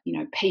space, and that,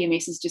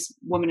 PMS is just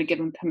women are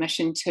given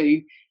permission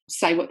to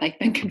say what they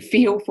think and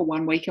feel for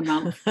 1 week a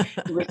month.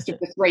 The rest of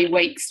the 3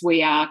 weeks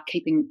we are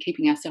keeping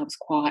ourselves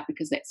quiet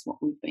because that's what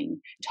we've been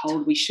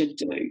told we should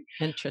do.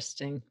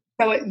 Interesting.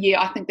 So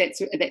I think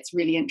that's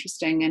really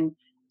interesting, and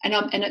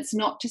it's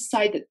not to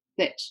say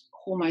that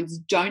hormones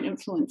don't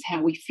influence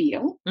how we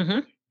feel,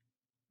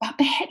 but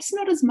perhaps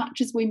not as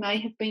much as we may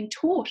have been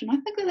taught. And I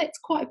think that that's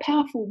quite a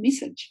powerful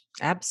message.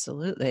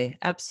 Absolutely.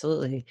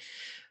 Absolutely.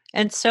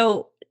 And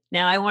so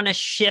now I want to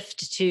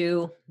shift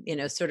to,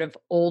 sort of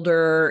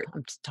older.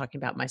 I'm just talking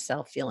about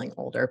myself feeling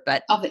older,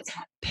 but Oh, that's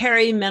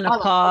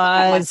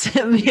perimenopause,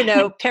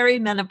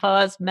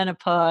 perimenopause,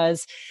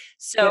 menopause. yeah.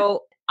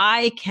 So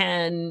I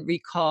can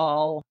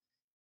recall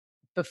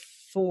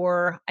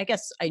before, I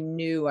guess I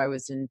knew I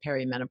was in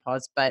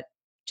perimenopause, but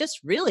just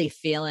really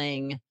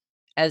feeling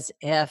as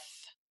if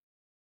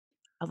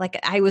like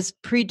I was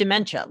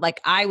pre-dementia. Like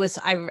I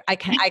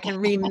can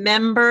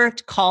remember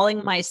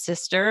calling my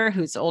sister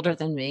who's older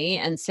than me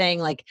and saying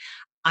like,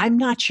 I'm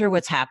not sure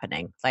what's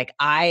happening. Like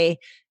I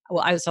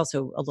was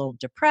also a little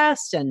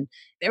depressed and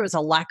there was a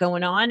lot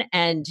going on.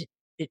 And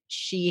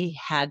she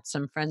had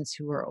some friends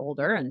who were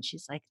older and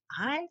she's like,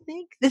 I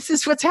think this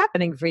is what's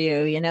happening for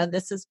you.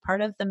 This is part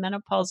of the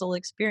menopausal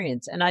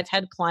experience. And I've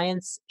had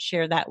clients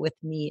share that with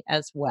me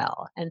as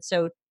well. And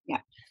so Yeah.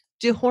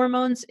 do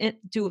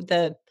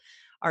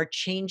our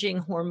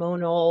changing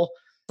hormonal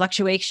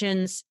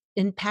fluctuations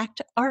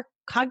impact our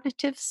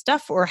cognitive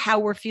stuff or how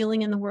we're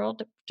feeling in the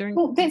world during?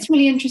 Well, that's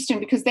really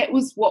interesting because that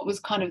was what was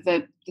kind of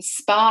the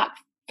spark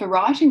for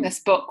writing this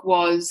book.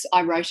 Was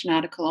I wrote an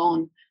article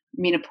on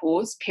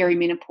menopause,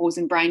 perimenopause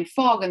and brain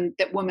fog, and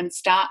that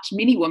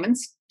many women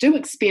do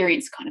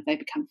experience they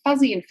become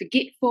fuzzy and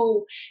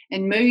forgetful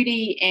and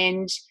moody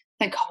and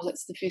think, oh,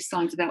 that's the first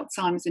signs of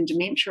Alzheimer's and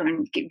dementia,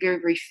 and get very,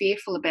 very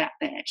fearful about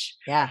that.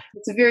 Yeah.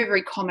 It's a very,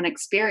 very common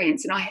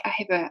experience. And I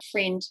have a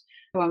friend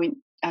who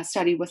I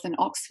studied with in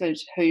Oxford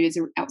who is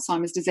an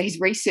Alzheimer's disease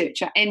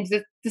researcher. And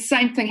the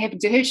same thing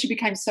happened to her. She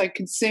became so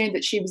concerned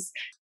that she was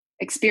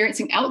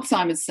experiencing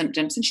Alzheimer's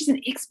symptoms. And she's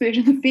an expert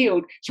in the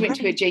field. She went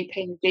to her GP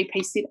and the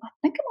GP said, I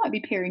think it might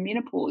be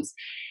perimenopause.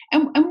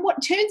 And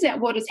what turns out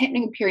what is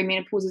happening in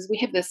perimenopause is we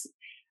have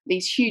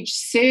these huge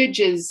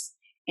surges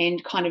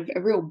and kind of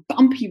a real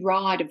bumpy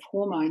ride of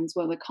hormones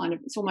where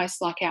it's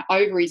almost like our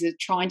ovaries are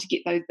trying to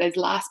get those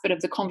last bit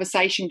of the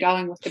conversation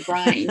going with the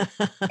brain.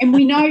 And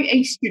we know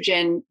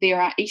estrogen, there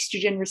are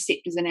estrogen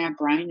receptors in our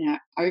brain.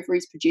 Our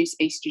ovaries produce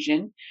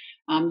estrogen,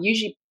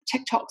 usually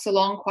TikToks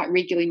along quite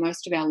regularly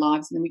most of our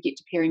lives, and then we get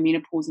to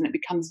perimenopause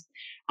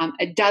and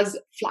it does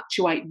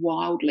fluctuate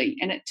wildly.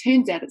 And it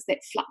turns out it's that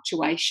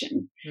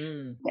fluctuation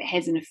that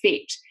has an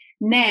effect.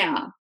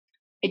 Now,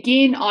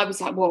 again, I was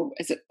like, well,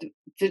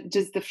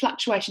 does the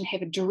fluctuation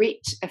have a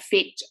direct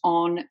effect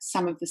on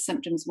some of the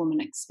symptoms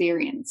women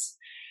experience?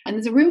 And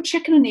there's a real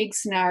chicken and egg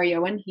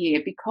scenario in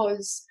here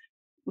because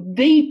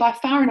by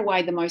far and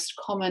away the most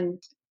common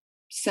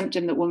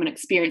symptom that women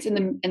experience in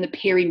the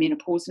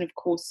perimenopause, and of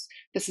course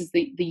this is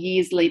the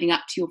years leading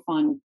up to your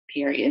final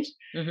period.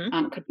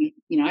 It could be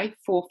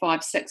 4,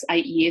 5, 6,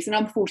 8 years, and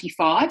I'm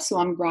 45, so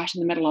I'm right in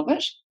the middle of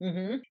it.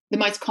 The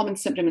most common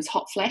symptom is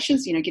hot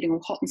flashes, getting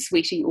all hot and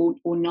sweaty,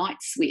 or night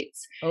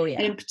sweats. Oh yeah.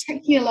 And in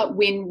particular,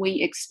 when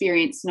we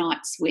experience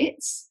night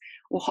sweats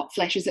or hot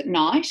flashes at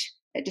night,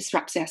 it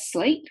disrupts our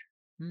sleep.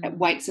 It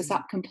wakes us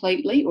up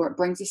completely, or it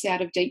brings us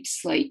out of deep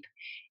sleep.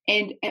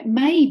 And it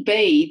may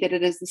be that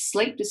it is the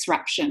sleep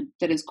disruption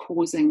that is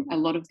causing a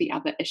lot of the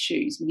other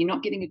issues. When you're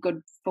not getting a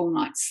good full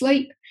night's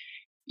sleep,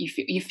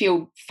 you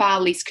feel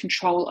far less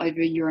control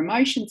over your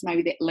emotions.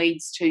 Maybe that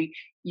leads to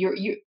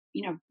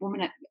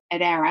women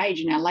at our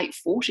age, in our late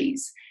 40s,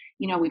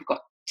 we've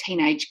got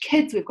teenage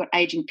kids, we've got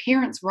aging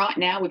parents. Right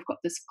now, we've got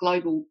this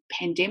global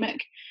pandemic.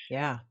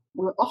 Yeah.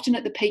 We're often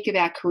at the peak of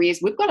our careers.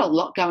 We've got a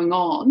lot going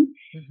on.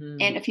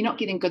 And if you're not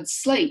getting good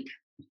sleep,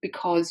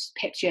 because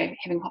perhaps you're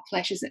having hot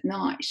flashes at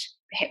night,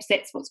 perhaps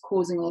that's what's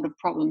causing a lot of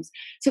problems.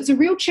 So it's a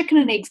real chicken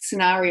and egg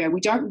scenario.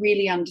 We don't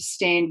really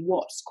understand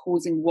what's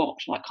causing what,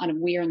 like kind of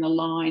where in the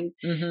line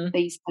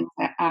these things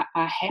are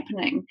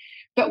happening.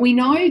 But we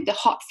know the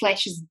hot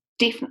flash is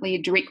definitely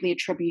directly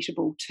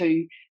attributable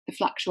to the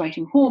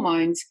fluctuating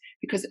hormones,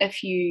 because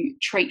if you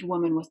treat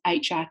women with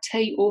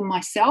HRT, or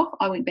myself,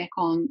 I went back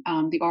on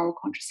the oral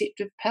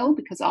contraceptive pill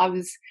because I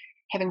was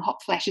having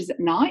hot flashes at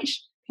night,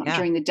 not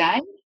during the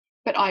day.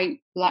 But like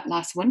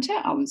last winter,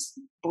 I was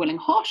boiling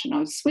hot and I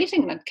was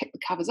sweating, and I'd kick the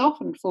covers off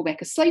and fall back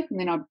asleep, and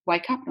then I'd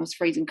wake up and I was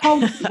freezing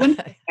cold. The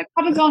winter, the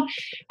covers on,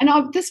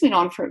 and this went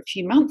on for a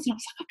few months, and I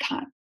was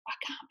like, I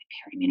can't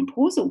be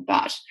perimenopausal.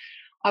 But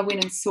I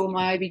went and saw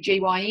my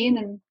OBGYN,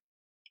 and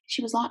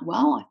she was like,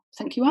 well, I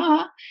think you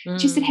are.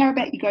 She said, how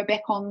about you go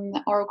back on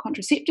the oral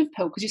contraceptive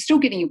pill, because you're still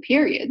getting your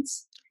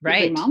periods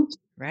every month.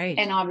 Right.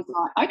 And I was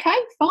like, okay,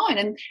 fine.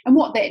 And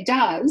what that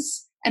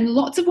does, and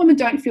lots of women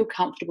don't feel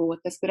comfortable with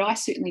this, but I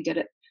certainly did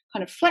it,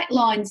 kind of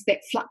flatlines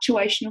that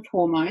fluctuation of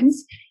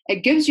hormones.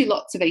 It gives you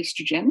lots of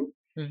estrogen.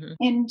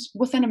 And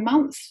within a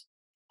month,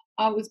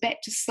 I was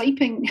back to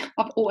sleeping.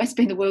 I've always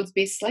been the world's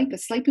best sleeper,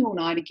 sleeping all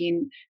night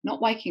again,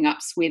 not waking up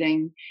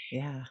sweating.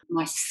 Yeah.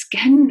 My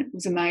skin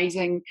was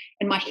amazing.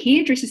 And my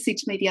hairdresser said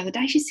to me the other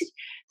day, she said,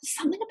 there's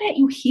something about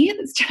your hair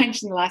that's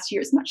changed in the last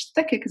year. It's much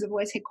thicker because I've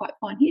always had quite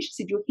fine hair. She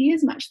said, your hair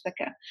is much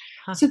thicker.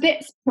 Huh. So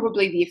that's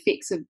probably the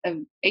effects of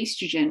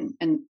estrogen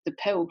and the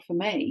pill for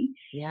me.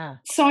 Yeah.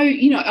 So,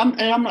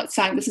 I'm not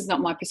saying this is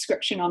not my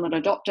prescription. I'm not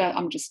a doctor.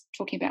 I'm just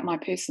talking about my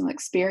personal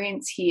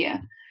experience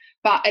here.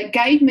 But it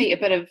gave me a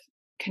bit of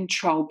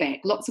control back.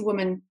 Lots of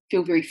women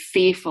feel very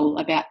fearful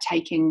about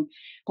taking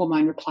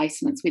hormone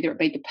replacements, whether it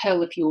be the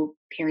pill if you're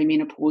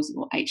perimenopausal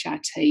or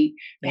HRT,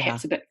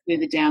 perhaps a bit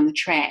further down the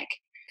track,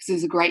 because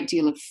there's a great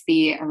deal of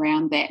fear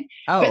around that.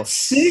 But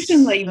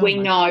certainly we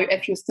know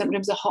if your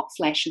symptoms are hot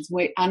flashes,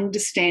 we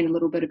understand a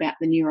little bit about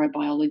the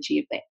neurobiology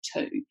of that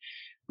too.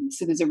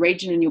 So there's a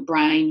region in your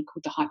brain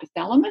called the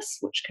hypothalamus,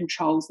 which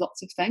controls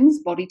lots of things,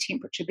 body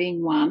temperature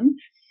being one.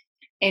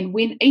 And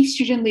when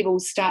estrogen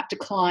levels start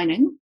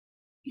declining,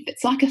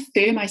 it's like a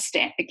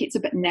thermostat. It gets a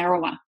bit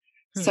narrower.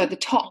 So the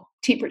top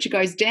temperature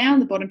goes down,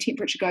 the bottom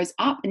temperature goes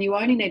up, and you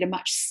only need a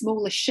much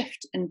smaller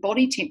shift in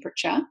body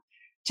temperature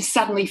to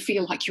suddenly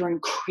feel like you're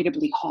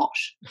incredibly hot.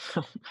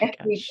 If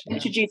we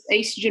introduce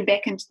estrogen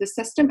back into the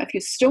system, if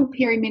you're still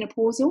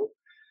perimenopausal,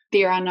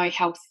 there are no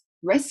health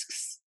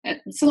risks,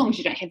 so long as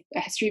you don't have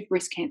a history of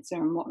breast cancer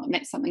and whatnot. And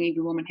that's something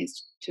every woman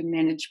has to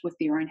manage with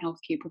their own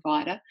healthcare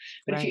provider.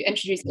 But if you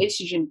introduce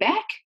estrogen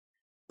back,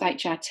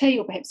 HRT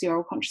or perhaps the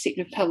oral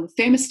contraceptive pill,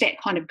 the thermostat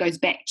kind of goes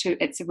back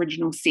to its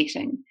original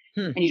setting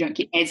and you don't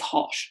get as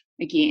hot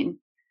again.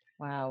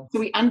 Wow. So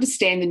we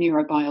understand the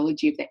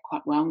neurobiology of that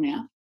quite well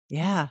now.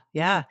 Yeah.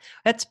 Yeah.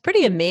 That's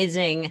pretty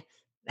amazing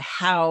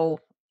how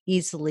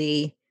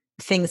easily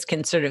things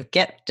can sort of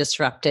get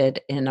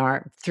disrupted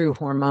through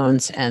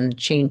hormones and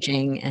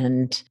changing,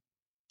 and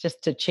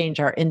just to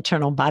change our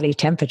internal body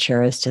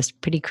temperature is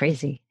just pretty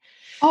crazy.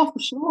 Oh,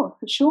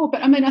 for sure.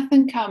 But I mean, I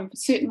think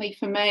certainly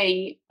for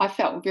me, I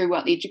felt very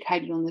well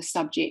educated on this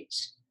subject.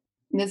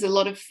 And there's a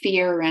lot of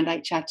fear around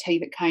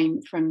HRT that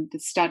came from the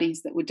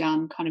studies that were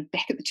done kind of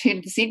back at the turn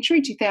of the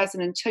century,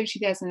 2002,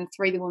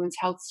 2003, the women's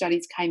health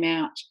studies came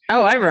out.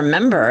 Oh, I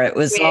remember. It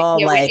was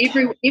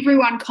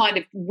everyone kind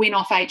of went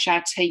off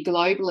HRT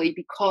globally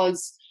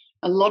because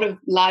a lot of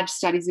large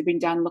studies have been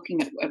done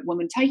looking at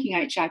women taking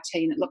HRT,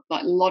 and it looked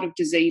like a lot of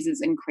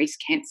diseases,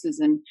 increased cancers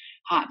and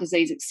heart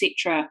disease,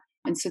 etc.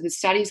 And so the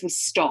studies were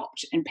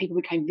stopped and people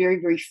became very,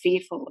 very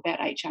fearful about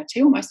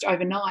HRT almost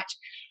overnight.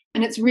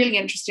 And it's really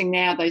interesting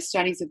now, those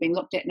studies have been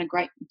looked at in a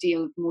great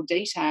deal of more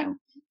detail.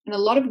 And a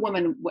lot of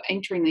women were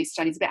entering these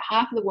studies. About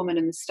half of the women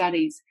in the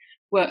studies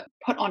were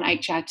put on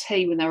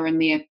HRT when they were in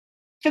their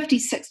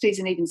 50s, 60s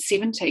and even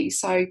 70s.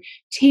 So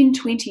 10,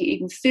 20,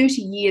 even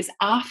 30 years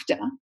after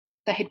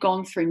they had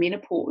gone through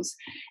menopause.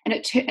 And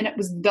it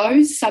was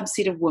those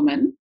subset of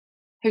women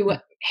who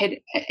had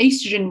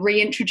estrogen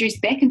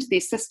reintroduced back into their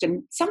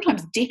system,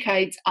 sometimes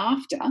decades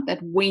after they'd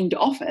weaned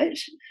off it.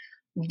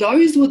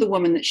 Those were the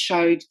women that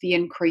showed the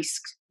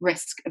increased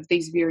risk of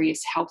these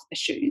various health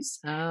issues.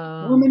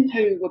 Women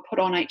who were put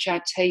on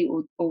HRT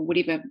or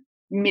whatever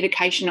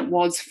medication it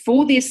was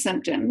for their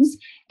symptoms,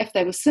 if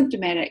they were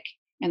symptomatic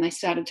and they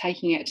started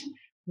taking it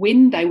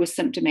when they were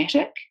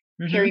symptomatic,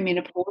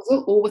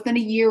 perimenopausal, or within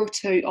a year or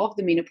two of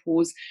the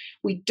menopause,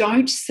 we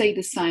don't see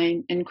the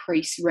same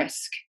increased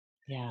risk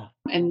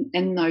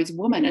in those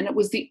women. And it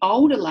was the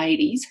older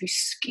ladies who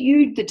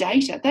skewed the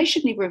data. They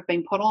should never have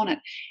been put on it.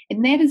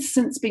 And that has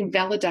since been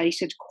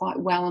validated quite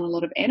well in a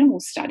lot of animal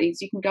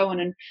studies. You can go in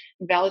and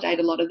validate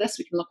a lot of this.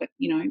 We can look at,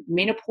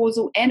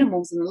 menopausal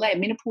animals in the lab,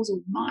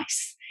 menopausal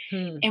mice.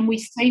 And we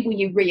see when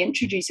you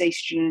reintroduce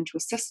estrogen into a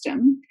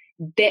system,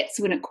 that's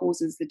when it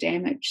causes the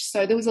damage.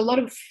 So there was a lot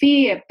of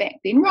fear back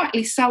then,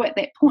 rightly so at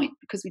that point,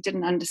 because we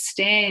didn't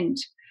understand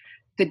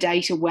the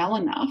data well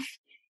enough.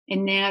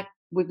 And now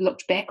we've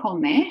looked back on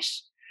that.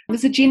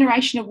 There's a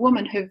generation of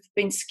women who've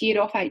been scared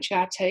off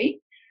HRT,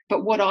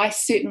 but what I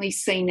certainly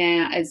see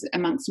now is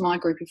amongst my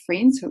group of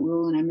friends who are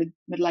all in our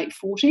mid-late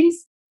 40s,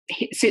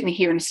 certainly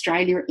here in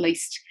Australia at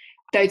least,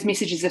 those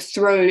messages are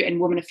through and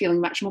women are feeling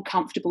much more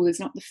comfortable. There's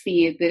not the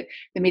fear. The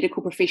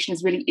medical profession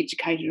is really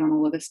educated on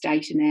all of this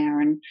data now,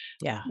 and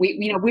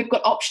we've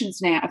got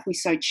options now if we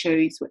so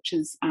choose, which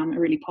is a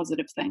really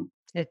positive thing.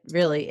 It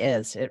really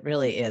is. It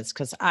really is,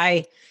 because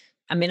I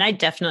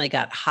definitely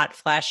got hot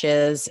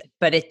flashes,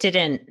 but it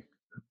didn't.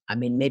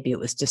 Maybe it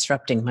was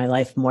disrupting my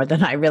life more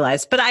than I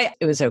realized, but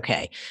it was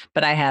okay.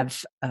 But I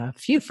have a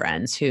few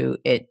friends who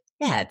it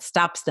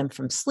stops them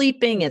from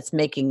sleeping. It's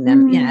making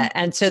them,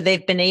 and so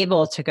they've been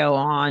able to go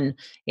on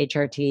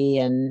HRT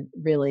and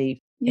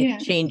really it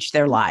changed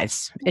their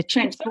lives. It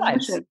changed their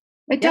lives.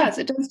 It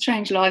does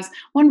change lives.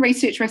 One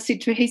researcher I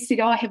said to, he said,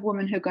 I have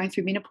women who are going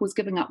through menopause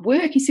giving up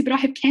work. He said, but I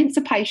have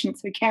cancer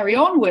patients who carry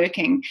on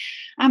working.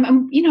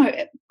 And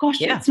it's nice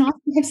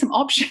to have some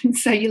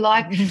options. So you're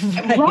like,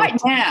 right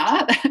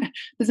now,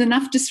 there's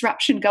enough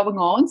disruption going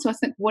on. So I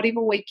think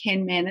whatever we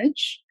can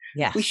manage,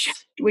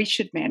 we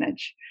should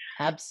manage.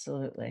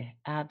 Absolutely.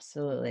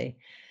 Absolutely.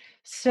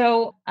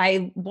 So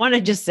I want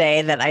to just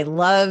say that I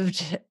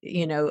loved,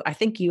 I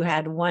think you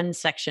had one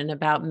section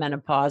about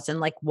menopause and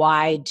like,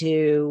 why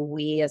do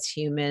we as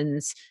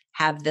humans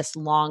have this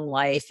long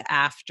life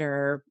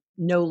after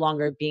no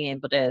longer being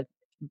able to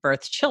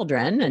birth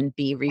children and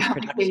be Yeah,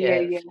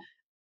 reproductive. yeah.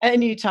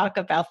 And you talk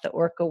about the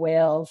orca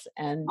whales,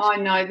 and I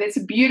know, that's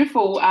a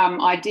beautiful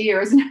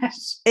idea, isn't it?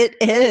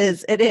 it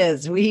is. It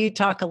is. We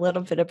talk a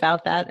little bit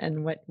about that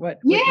and what Yeah,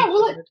 you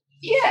well,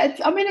 shared.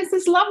 it's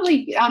this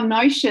lovely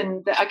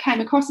notion that I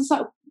came across. It's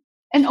like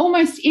in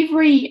almost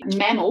every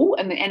mammal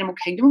in the animal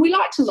kingdom, we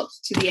like to look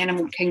to the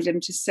animal kingdom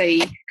to see,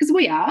 because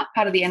we are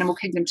part of the animal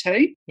kingdom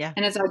too. Yeah.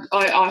 And as I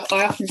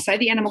often say,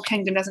 the animal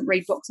kingdom doesn't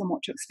read books on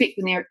what to expect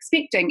when they're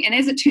expecting. And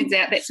as it turns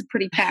out, that's a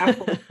pretty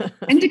powerful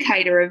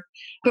indicator of,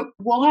 but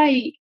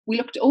why we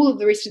looked at all of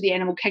the rest of the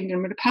animal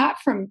kingdom, but apart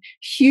from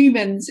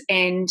humans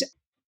and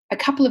a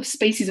couple of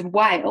species of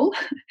whale,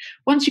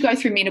 once you go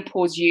through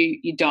menopause,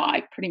 you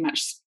die pretty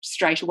much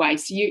straight away.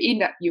 So you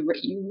end up, your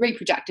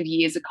reproductive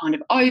years are kind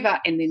of over,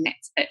 and then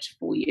that's it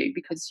for you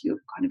because you're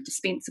kind of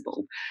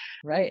dispensable.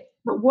 Right.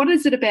 But what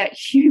is it about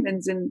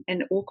humans and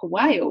orca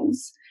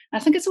whales? And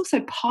I think it's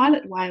also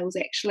pilot whales,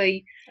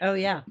 actually. Oh,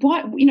 yeah.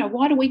 Why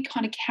do we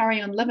kind of carry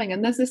on living?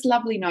 And there's this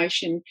lovely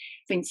notion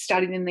been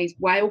studied in these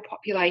whale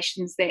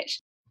populations that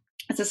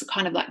it's this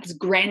kind of like this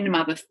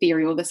grandmother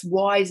theory or this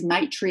wise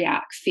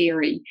matriarch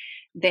theory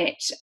that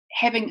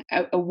having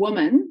a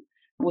woman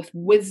with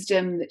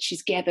wisdom that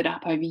she's gathered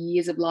up over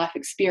years of life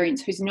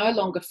experience who's no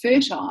longer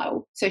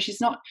fertile, so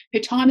her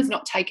time is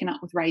not taken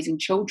up with raising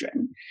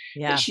children,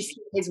 Yeah. but she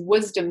has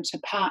wisdom to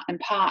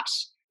impart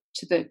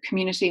to the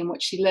community in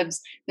which she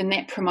lives, then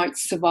that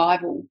promotes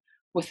survival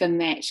within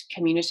that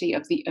community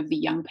of the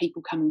young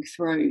people coming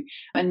through.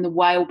 In the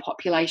whale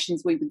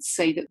populations, we would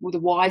see that with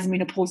the wise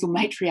menopausal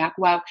matriarch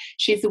whale,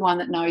 she's the one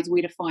that knows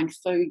where to find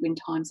food when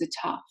times are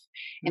tough.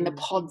 And the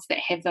pods that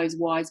have those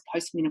wise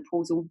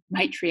postmenopausal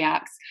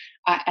matriarchs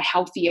are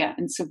healthier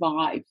and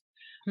survive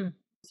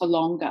for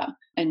longer,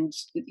 and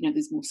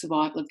there's more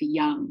survival of the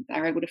young.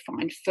 They're able to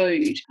find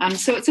food.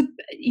 So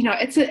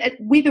it's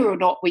whether or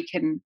not we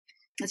can.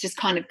 It's just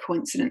kind of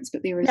coincidence,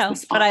 but there is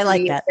this but I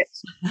like that.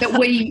 that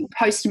we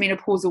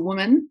postmenopausal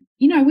women,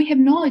 we have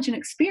knowledge and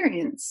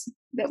experience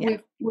that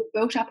we've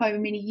built up over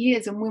many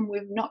years, and when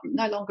we're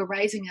no longer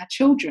raising our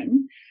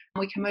children,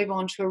 we can move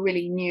on to a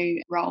really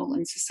new role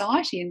in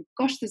society. And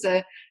gosh, there's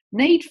a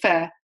need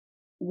for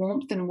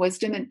warmth and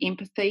wisdom and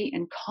empathy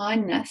and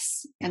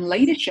kindness and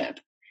leadership.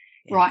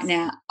 Yes. Right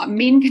now,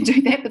 men can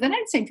do that, but they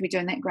don't seem to be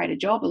doing that great a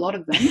job, a lot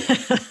of them.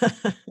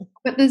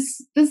 But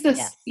there's this,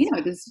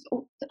 there's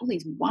all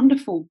these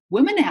wonderful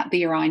women out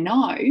there I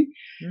know.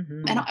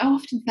 Mm-hmm. And I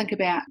often think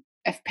about,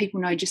 if people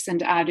know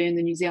Jacinda Ardern,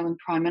 the New Zealand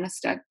Prime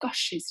Minister, gosh,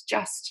 she's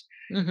just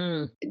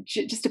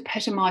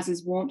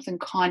epitomises warmth and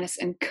kindness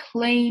and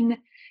clean,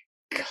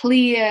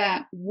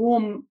 clear,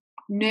 warm,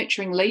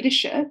 nurturing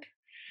leadership.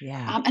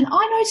 Yeah. And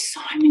I know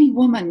so many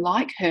women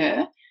like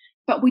her,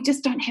 but we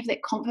just don't have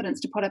that confidence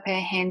to put up our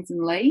hands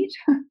and lead.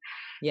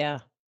 Yeah.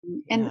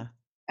 And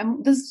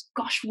there's,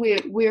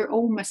 we're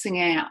all missing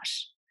out.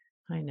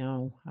 I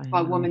know.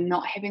 By women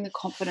not having the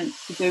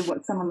confidence to do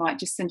what someone like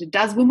Jacinda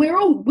does, when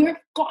we've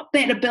got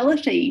that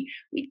ability.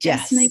 We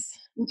just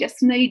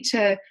need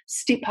to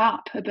step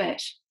up a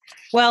bit.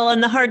 Well,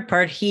 and the hard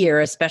part here,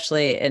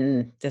 especially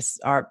in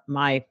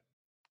my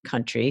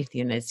country, the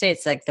United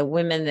States, like the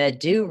women that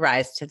do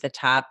rise to the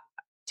top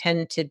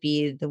tend to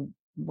be the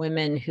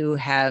women who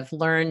have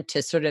learned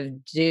to sort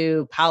of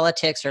do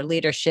politics or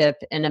leadership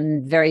in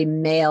a very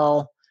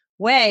male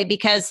way,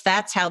 because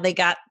that's how they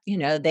got,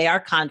 they are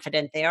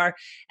confident,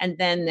 and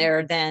then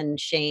they're then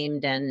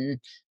shamed and,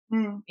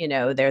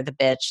 they're the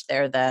bitch,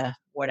 they're the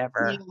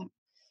whatever.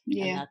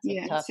 Yeah.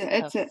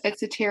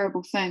 It's a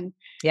terrible thing.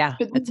 Yeah.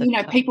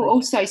 But people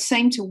also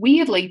seem to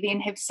weirdly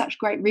then have such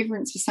great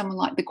reverence for someone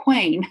like the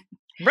Queen.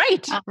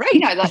 Right.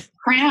 Like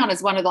Crown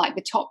is one of like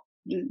the top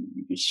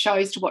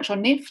shows to watch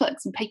on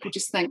Netflix, and people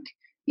just think,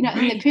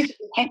 and they're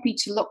perfectly happy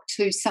to look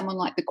to someone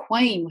like the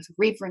Queen with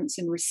reverence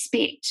and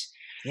respect.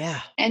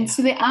 Yeah. And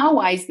so there are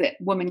ways that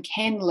women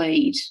can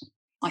lead,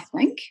 I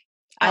think.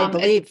 I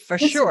believe for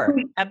sure.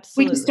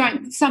 Absolutely. We just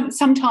don't,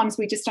 sometimes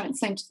we just don't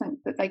seem to think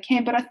that they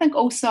can. But I think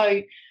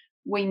also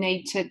we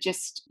need to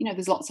just,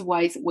 there's lots of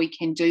ways that we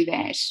can do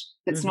that.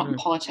 That's not in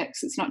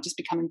politics. It's not just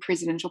becoming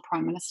president or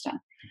prime minister.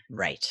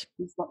 Right.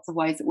 There's lots of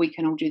ways that we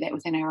can all do that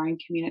within our own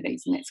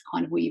communities. And that's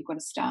kind of where you've got to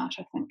start,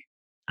 I think.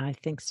 I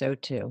think so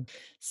too.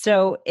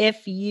 So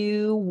if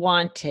you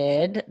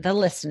wanted the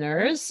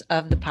listeners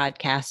of the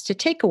podcast to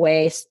take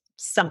away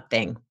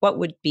something, what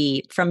would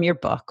be from your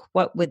book?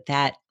 What would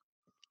that,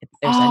 if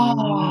there's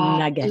a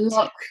nugget?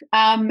 Look,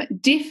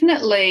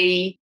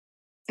 definitely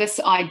this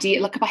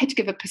idea, like if I had to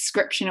give a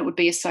prescription, it would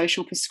be a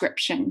social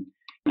prescription.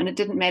 And it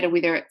didn't matter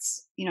whether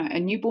it's, a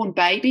newborn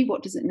baby,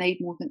 what does it need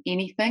more than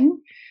anything?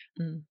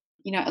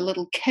 A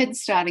little kid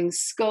starting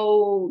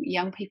school,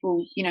 young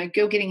people,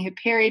 girl getting her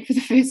period for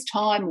the first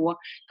time, or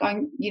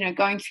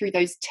going through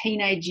those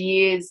teenage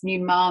years,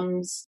 new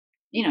mums,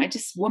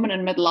 just women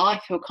in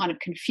midlife who are kind of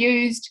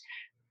confused.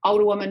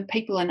 older women,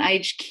 people in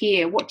aged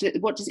care, what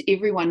does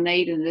everyone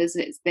need? And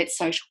it's that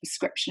social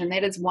prescription. And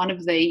that is one of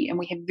and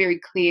we have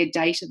very clear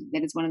data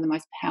that is one of the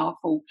most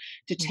powerful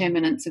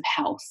determinants of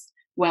health,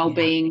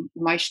 well-being,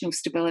 emotional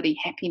stability,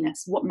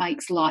 happiness, what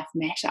makes life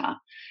matter.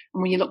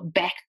 And when you look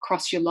back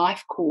across your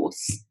life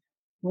course,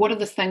 what are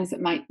the things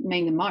that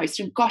mean the most?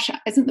 And gosh,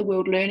 isn't the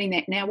world learning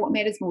that now? What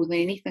matters more than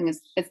anything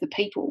is the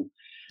people.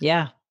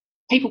 Yeah.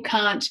 People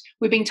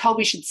we're being told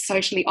we should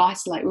socially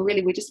isolate.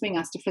 We're just being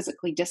asked to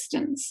physically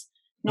distance,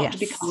 not to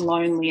become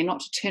lonely and not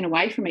to turn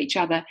away from each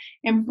other.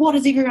 And what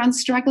is everyone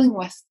struggling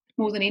with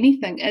more than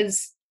anything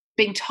is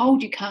being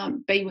told you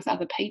can't be with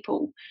other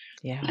people.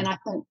 Yeah. And I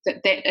think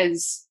that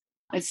is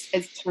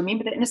to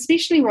remember that. And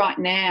especially right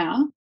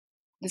now,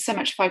 there's so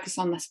much focus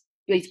on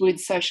these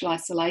words, social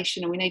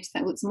isolation, and we need to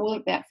think, well, it's more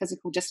about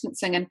physical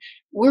distancing. And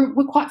we're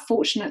quite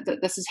fortunate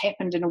that this has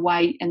happened in a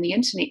way in the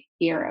internet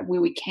era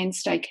where we can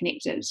stay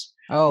connected.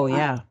 Oh,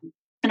 yeah.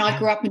 And I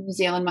grew up in New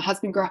Zealand. My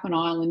husband grew up in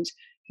Ireland.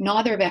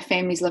 Neither of our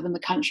families live in the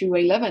country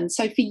we live in.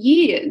 So for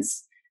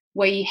years,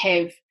 we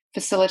have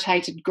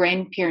facilitated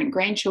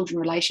grandchildren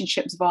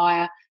relationships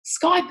via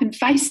Skype and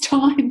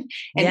FaceTime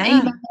and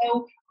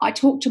email. I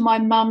talk to my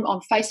mum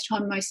on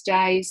FaceTime most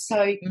days.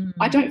 So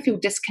I don't feel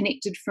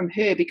disconnected from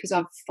her because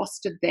I've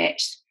fostered that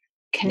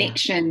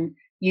connection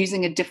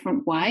using a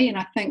different way. And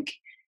I think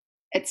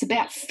it's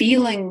about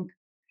feeling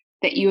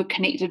that you are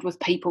connected with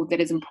people that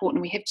is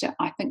important. We have to,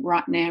 I think,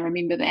 right now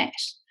remember that.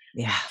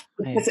 Yeah.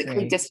 We're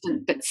physically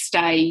distant, but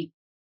stay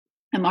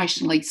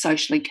emotionally,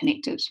 socially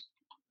connected.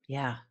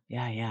 Yeah.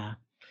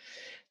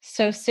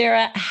 So,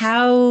 Sarah,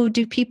 how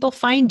do people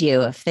find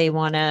you if they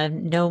want to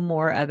know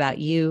more about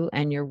you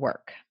and your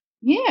work?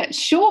 Yeah,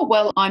 sure.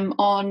 Well, I'm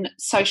on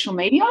social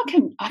media.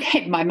 I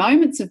have my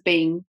moments of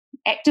being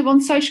active on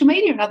social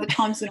media and other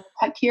times that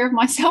I take care of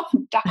myself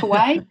and duck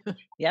away.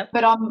 Yep.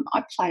 But I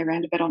play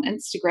around a bit on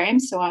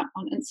Instagram. So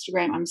on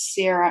Instagram, I'm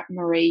Sarah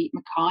Marie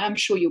Mackay. I'm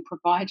sure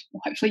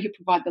hopefully you'll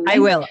provide the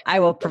link. I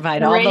will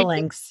provide all the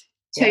links.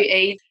 2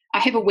 E's. I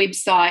have a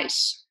website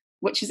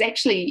which is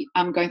actually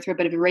going through a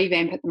bit of a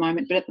revamp at the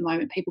moment, but at the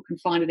moment people can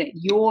find it at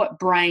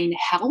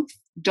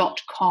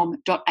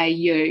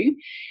yourbrainhealth.com.au.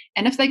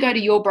 And if they go to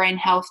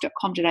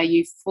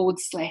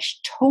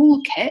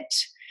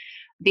yourbrainhealth.com.au/toolkit,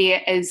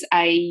 there is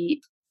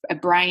a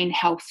brain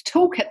health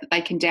toolkit that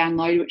they can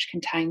download, which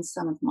contains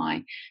some of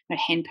my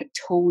hand-picked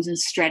tools and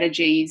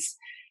strategies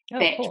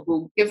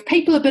will give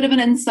people a bit of an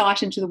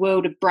insight into the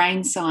world of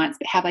brain science,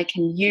 but how they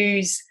can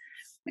use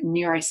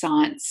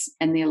neuroscience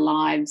in their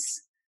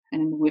lives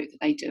and in the work that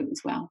they do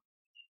as well.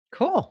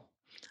 Cool.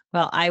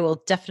 Well, I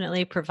will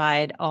definitely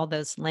provide all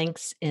those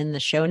links in the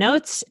show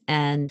notes,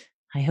 and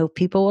I hope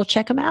people will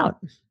check them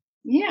out.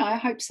 Yeah, I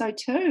hope so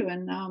too.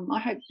 And I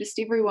hope just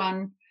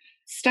everyone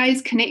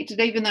stays connected,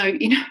 even though,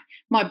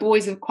 my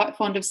boys are quite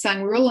fond of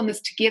saying we're all in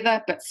this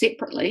together, but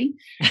separately.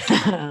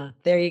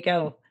 There you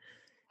go.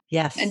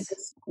 Yes. And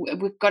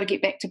we've got to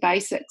get back to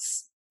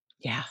basics.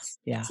 Yeah.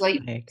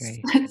 Sleep. I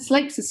agree.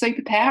 Sleep's a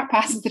superpower. It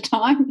passes the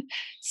time.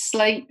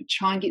 Sleep,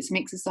 try and get some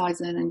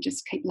exercise in and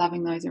just keep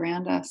loving those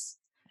around us.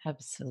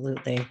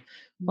 Absolutely.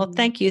 Well,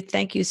 thank you.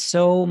 Thank you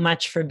so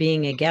much for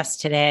being a guest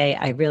today.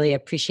 I really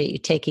appreciate you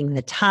taking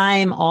the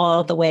time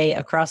all the way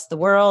across the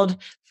world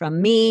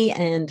from me,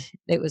 and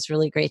it was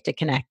really great to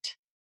connect.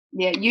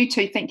 Yeah, you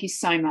too. Thank you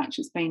so much.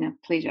 It's been a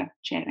pleasure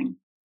chatting.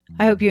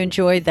 I hope you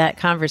enjoyed that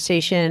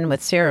conversation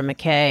with Sarah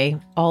Mackay.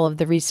 All of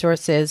the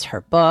resources,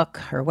 her book,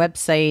 her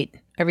website,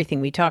 everything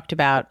we talked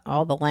about,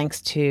 all the links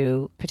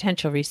to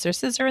potential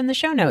resources are in the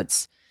show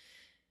notes.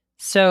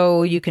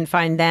 So you can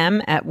find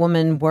them at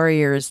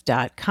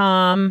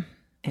womanwarriors.com.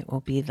 It will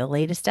be the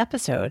latest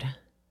episode.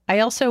 I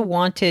also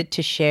wanted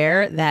to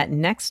share that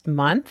next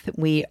month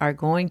we are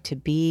going to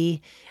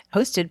be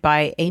hosted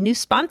by a new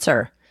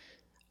sponsor,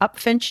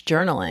 Upfinch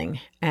Journaling.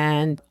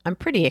 And I'm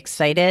pretty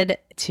excited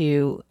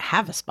to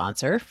have a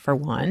sponsor, for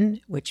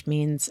one, which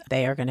means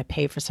they are going to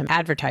pay for some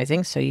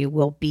advertising. So you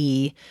will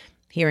be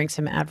hearing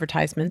some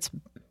advertisements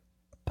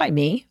by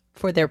me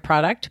for their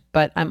product,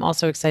 but I'm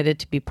also excited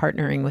to be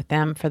partnering with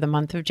them for the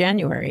month of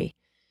January.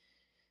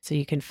 So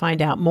you can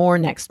find out more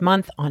next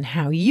month on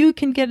how you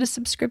can get a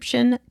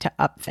subscription to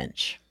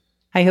Upfinch.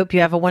 I hope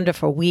you have a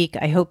wonderful week.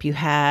 I hope you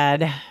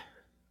had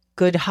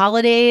good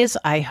holidays.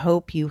 I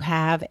hope you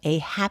have a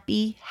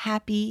happy,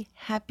 happy,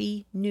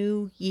 happy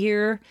new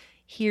year.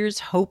 Here's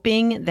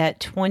hoping that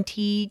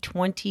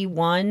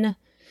 2021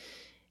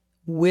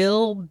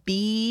 will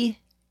be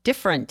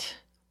different,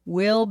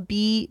 will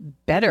be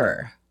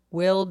better,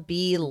 will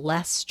be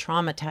less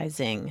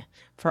traumatizing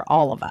for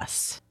all of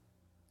us.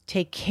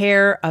 Take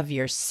care of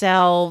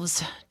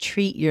yourselves.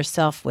 Treat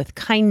yourself with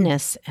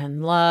kindness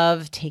and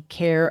love. Take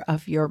care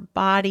of your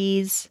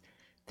bodies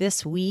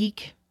this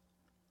week.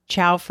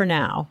 Ciao for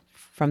now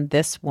from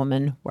this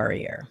Woman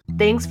Warrior.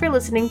 Thanks for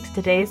listening to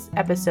today's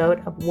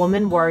episode of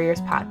Woman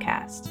Warriors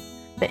Podcast.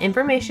 The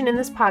information in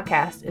this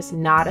podcast is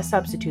not a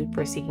substitute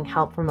for seeking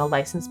help from a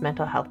licensed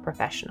mental health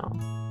professional.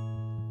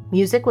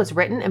 Music was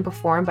written and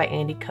performed by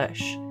Andy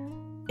Cush.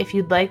 If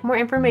you'd like more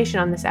information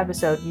on this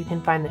episode, you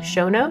can find the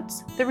show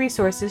notes, the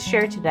resources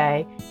shared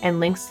today, and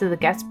links to the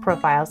guest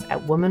profiles at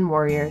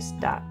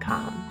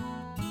womanwarriors.com.